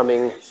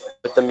forthcoming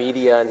with the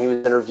media, and he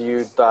was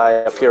interviewed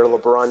by Pierre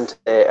LeBrun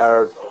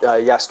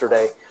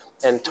yesterday.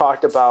 And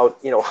talked about,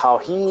 how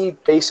he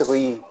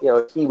basically,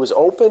 he was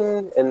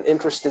open and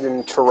interested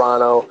in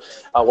Toronto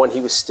when he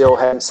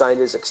hadn't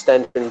signed his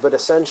extension. But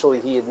essentially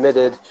he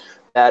admitted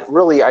that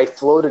really I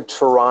floated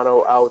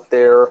Toronto out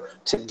there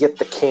to get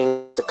the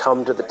Kings to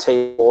come to the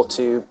table,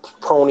 to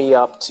pony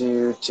up,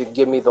 to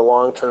give me the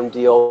long-term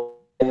deal.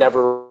 And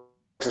never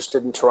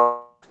interested in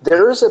Toronto.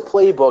 There is a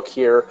playbook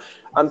here.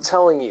 I'm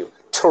telling you,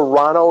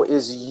 Toronto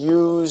is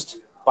used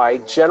by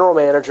general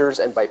managers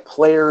and by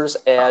players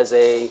as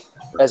a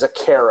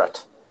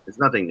carrot. It's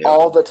nothing new.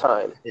 All the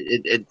time.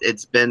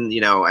 It's been,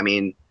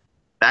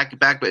 back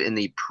in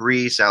the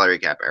pre-salary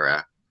cap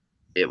era,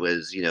 it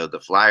was,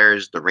 the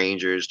Flyers, the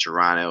Rangers,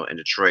 Toronto, and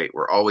Detroit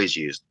were always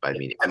used by the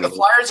media. And the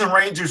Flyers and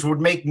Rangers would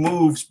make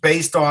moves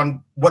based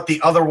on what the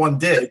other one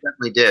did. They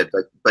definitely did,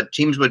 but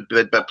teams would,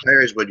 but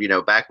players would,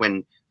 back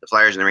when the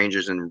Flyers and the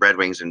Rangers and Red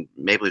Wings and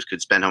Maple Leafs could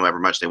spend however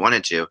much they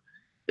wanted to.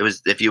 It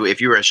was if you were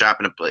if you were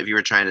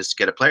trying to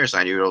get a player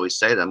signed, you would always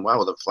say to them,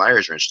 well, the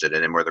Flyers are interested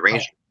in him or the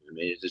Rangers.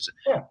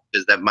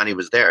 Because that money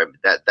was there.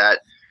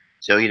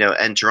 So,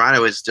 and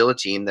Toronto is still a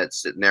team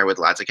that's sitting there with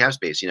lots of cap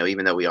space.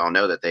 Even though we all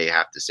know that they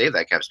have to save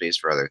that cap space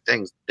for other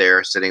things,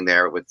 they're sitting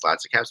there with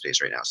lots of cap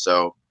space right now.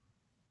 So,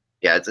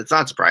 yeah, it's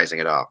not surprising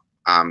at all.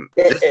 And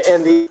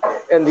the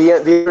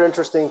other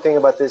interesting thing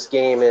about this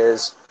game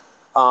is,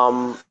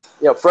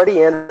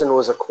 Freddie Anderson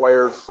was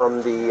acquired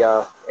from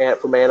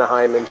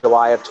Anaheim in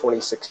July of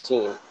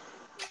 2016.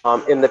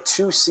 In the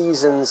 2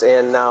 seasons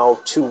and now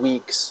 2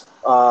 weeks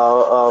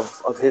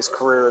of his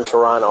career in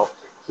Toronto,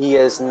 he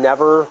has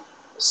never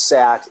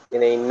sat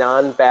in a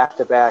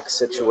non-back-to-back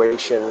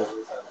situation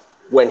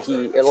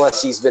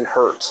unless he's been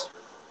hurt.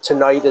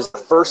 Tonight is the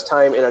first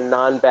time in a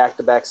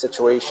non-back-to-back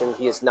situation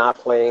he is not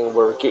playing,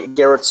 where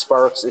Garrett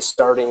Sparks is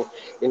starting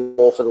in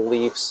goal for the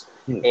Leafs.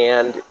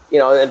 And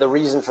and the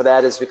reason for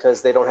that is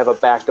because they don't have a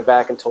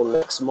back-to-back until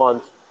next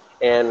month.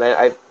 And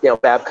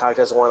Babcock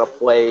doesn't want to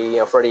play,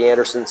 Freddie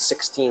Anderson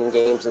 16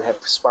 games and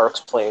have Sparks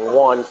playing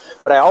 1.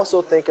 But I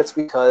also think it's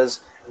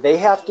because They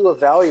have to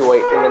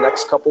evaluate in the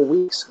next couple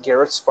weeks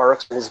Garrett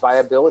Sparks and his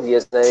viability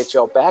as an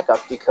NHL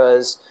backup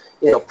because,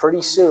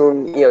 pretty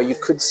soon, you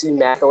could see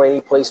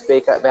McElhaney placed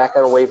back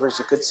on waivers.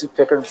 You could see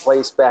Pickard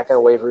placed back on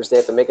waivers. They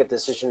have to make a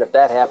decision if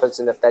that happens.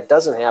 And if that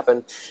doesn't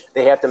happen,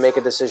 they have to make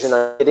a decision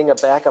on getting a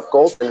backup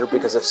goaltender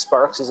because if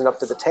Sparks isn't up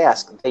to the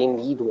task, they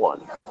need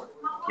one.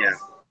 Yeah.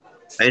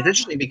 It's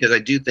interesting because I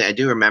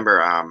do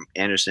remember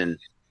Anderson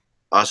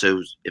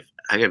also, if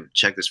I gotta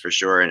check this for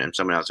sure, and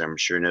someone else I'm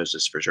sure knows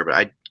this for sure, but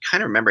I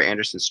kind of remember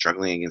Anderson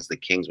struggling against the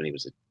Kings when he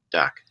was a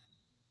Duck.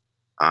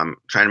 Trying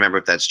to remember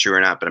if that's true or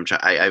not, but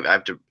I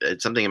have to.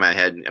 It's something in my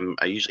head.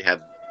 I usually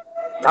have.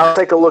 I'll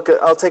take a look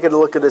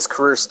at his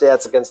career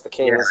stats against the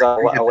Kings. Yeah,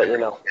 I'll let you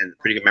know. And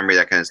pretty good memory,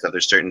 that kind of stuff.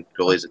 There's certain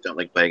goalies that don't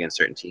like play against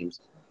certain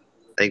teams.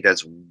 I think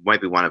that's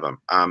might be one of them.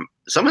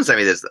 Someone sent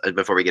me this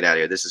before we get out of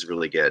here. This is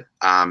really good.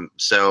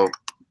 So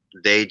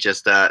they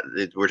just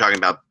we're talking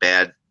about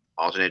bad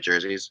alternate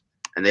jerseys,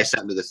 and they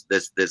sent me this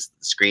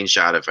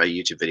screenshot of a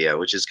YouTube video,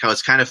 which is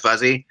kind of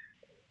fuzzy,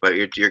 but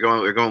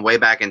we're going way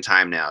back in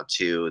time now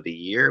to the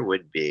year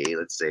would be,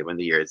 let's say when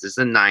the year is. This is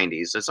the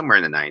 90s, so somewhere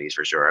in the 90s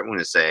for sure. I want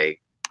to say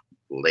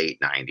late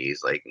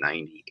 90s, like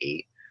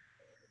 98,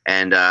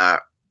 and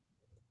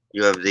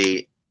you have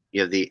the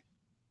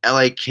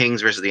LA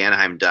Kings versus the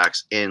Anaheim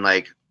Ducks in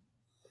like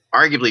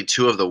arguably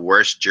two of the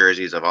worst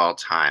jerseys of all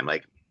time.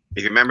 Like,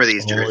 if you remember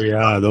these jerseys.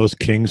 Oh yeah, those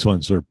Kings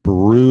ones are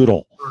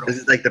brutal. This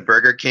is like the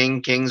Burger King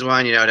Kings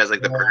one. It has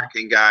like the Burger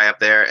King guy up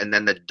there, and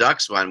then the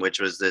Ducks one, which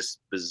was this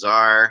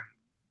bizarre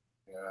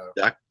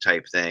duck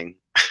type thing.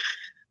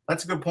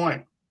 That's a good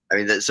point. I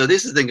mean, so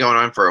this has been going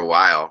on for a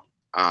while.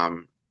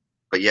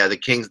 But yeah,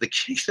 that Kings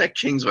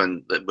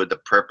one with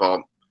the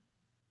purple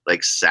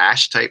like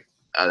sash type,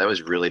 that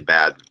was really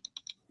bad.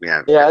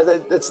 Yeah,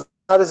 it's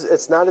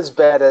not as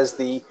bad as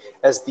the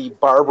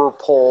barber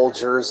pole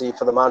jersey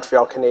for the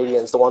Montreal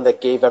Canadiens, the one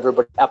that gave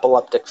everybody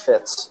epileptic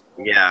fits.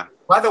 Yeah.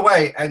 By the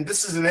way, and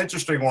this is an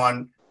interesting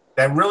one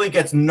that really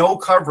gets no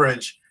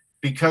coverage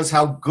because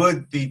how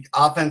good the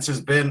offense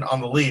has been on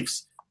the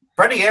Leafs.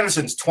 Freddie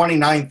Anderson's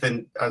 29th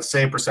in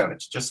save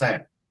percentage. Just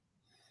saying.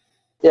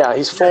 Yeah,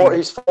 he's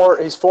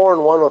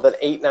 4-1 with an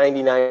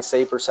 .899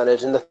 save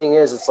percentage, and the thing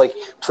is, it's like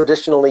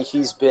traditionally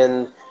he's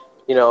been.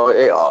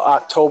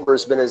 October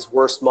has been his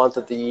worst month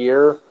of the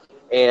year,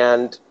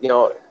 and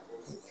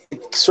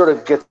it sort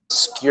of gets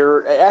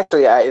skewed.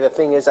 Actually, the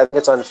thing is, I think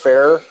it's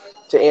unfair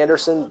to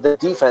Anderson. The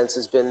defense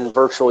has been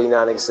virtually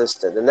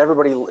non-existent, and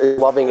everybody is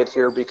loving it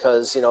here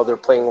because they're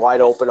playing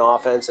wide open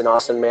offense, and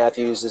Austin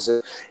Matthews is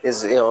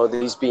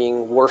he's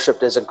being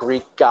worshipped as a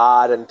Greek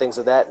god and things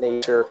of that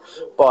nature.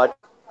 But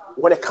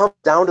when it comes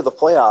down to the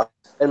playoffs,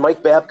 and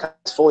Mike Babcock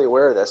is fully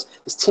aware of this,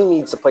 his team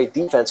needs to play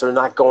defense or they're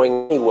not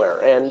going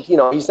anywhere. And,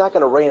 he's not going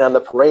to rain on the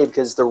parade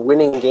because they're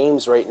winning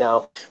games right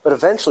now. But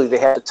eventually they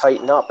have to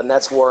tighten up, and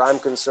that's where I'm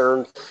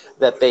concerned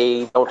that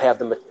they don't have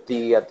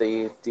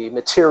the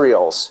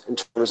materials in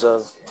terms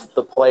of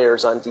the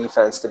players on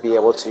defense to be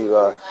able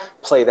to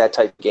play that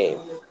type of game.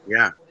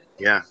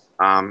 Yeah.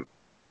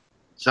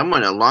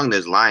 Someone along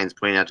those lines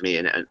pointed out to me,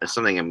 and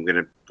something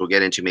we'll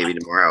get into maybe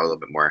tomorrow a little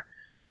bit more,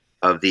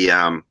 of the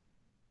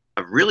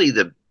of really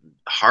the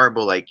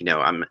horrible,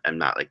 I'm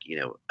not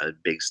a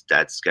big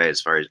stats guy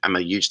as far as I'm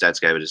a huge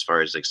stats guy, but as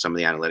far as like some of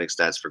the analytics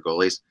stats for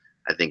goalies,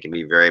 I think can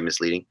be very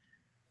misleading.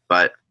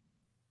 But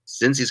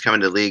since he's come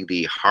into the league,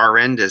 the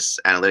horrendous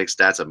analytics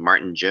stats of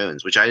Martin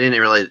Jones, which I didn't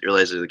realize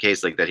was the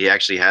case, like that he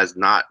actually has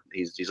not,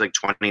 he's like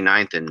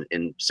 29th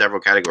in several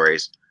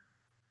categories,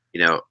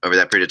 over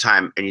that period of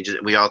time. And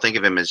we all think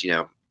of him as, he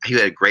had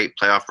a great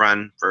playoff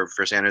run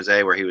for San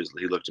Jose where he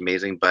looked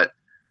amazing, but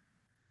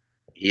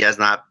he's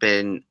not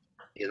been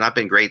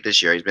great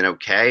this year. He's been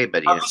okay,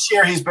 but this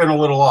year he's been a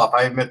little off.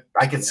 I admit,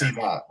 I can see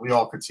that. We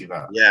all could see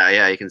that.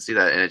 Yeah, you can see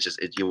that, and it's just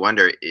you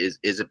wonder is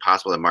it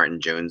possible that Martin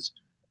Jones,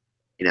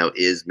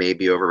 is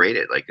maybe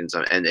overrated? Like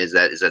and is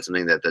that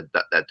something that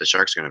the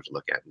Sharks are going to have to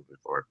look at moving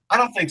forward? I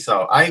don't think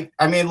so. I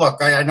mean,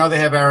 look, I know they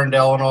have Aaron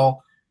Dell and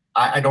all.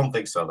 I don't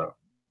think so though.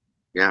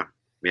 Yeah.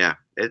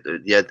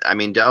 I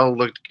mean, Dell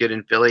looked good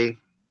in Philly,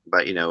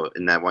 but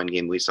in that one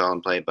game we saw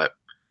him play, but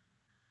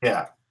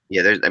yeah.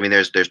 There's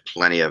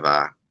plenty of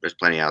there's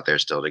plenty out there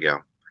still to go.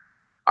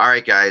 All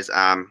right, guys.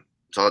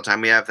 That's all the time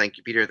we have. Thank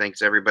you, Peter.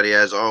 Thanks everybody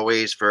as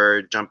always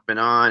for jumping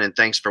on, and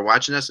thanks for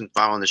watching us and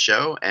following the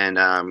show. And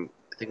I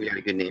think we got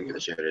a good name for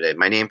the show today.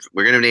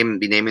 We're gonna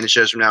be naming the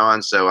shows from now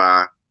on.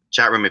 So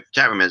chat room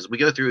as we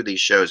go through these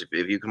shows,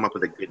 if you come up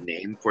with a good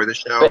name for the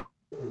show.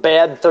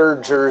 Bad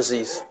third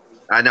jerseys.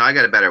 I know I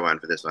got a better one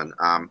for this one.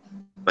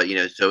 But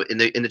so in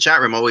the chat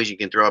room, always you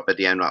can throw up at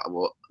the end.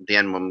 Well, at the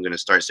end when I'm going to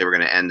start, say we're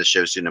going to end the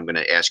show soon. I'm going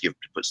to ask you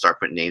to start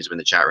putting names in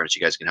the chat room so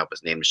you guys can help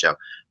us name the show.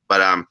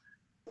 But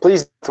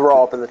please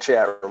throw up in the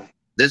chat room.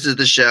 This is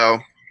the show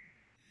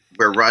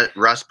where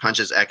Russ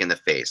punches Eck in the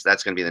face.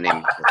 That's going to be the name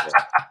of the show.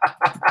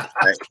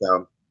 Right,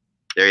 so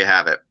there you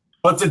have it.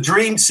 But it's a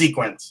dream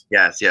sequence.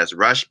 Yes.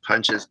 Rush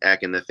punches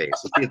Eck in the face.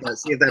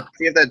 Let's see if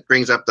that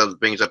brings up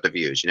the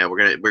views. We're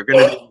gonna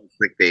do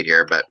clickbait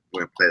here, but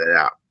we're gonna play that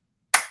out.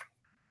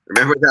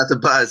 Remember, without the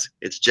buzz,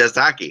 it's just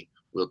hockey.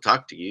 We'll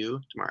talk to you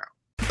tomorrow.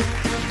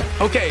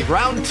 Okay,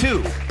 round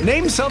 2.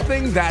 Name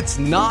something that's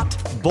not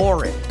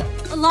boring.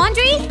 A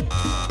laundry?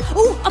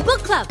 Ooh, a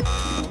book club.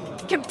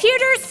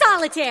 Computer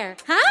solitaire,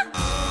 huh?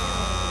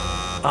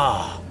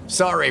 Ah,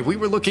 sorry, we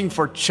were looking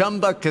for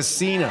Chumba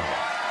Casino.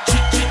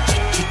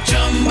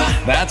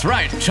 That's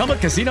right,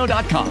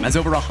 ChumbaCasino.com has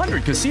over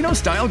 100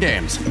 casino-style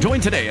games.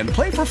 Join today and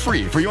play for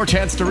free for your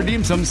chance to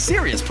redeem some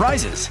serious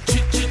prizes.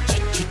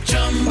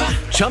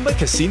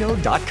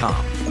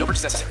 ChumbaCasino.com. No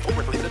purchase necessary. Void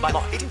where prohibited by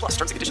law. 18+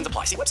 terms and conditions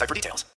apply. See website for details.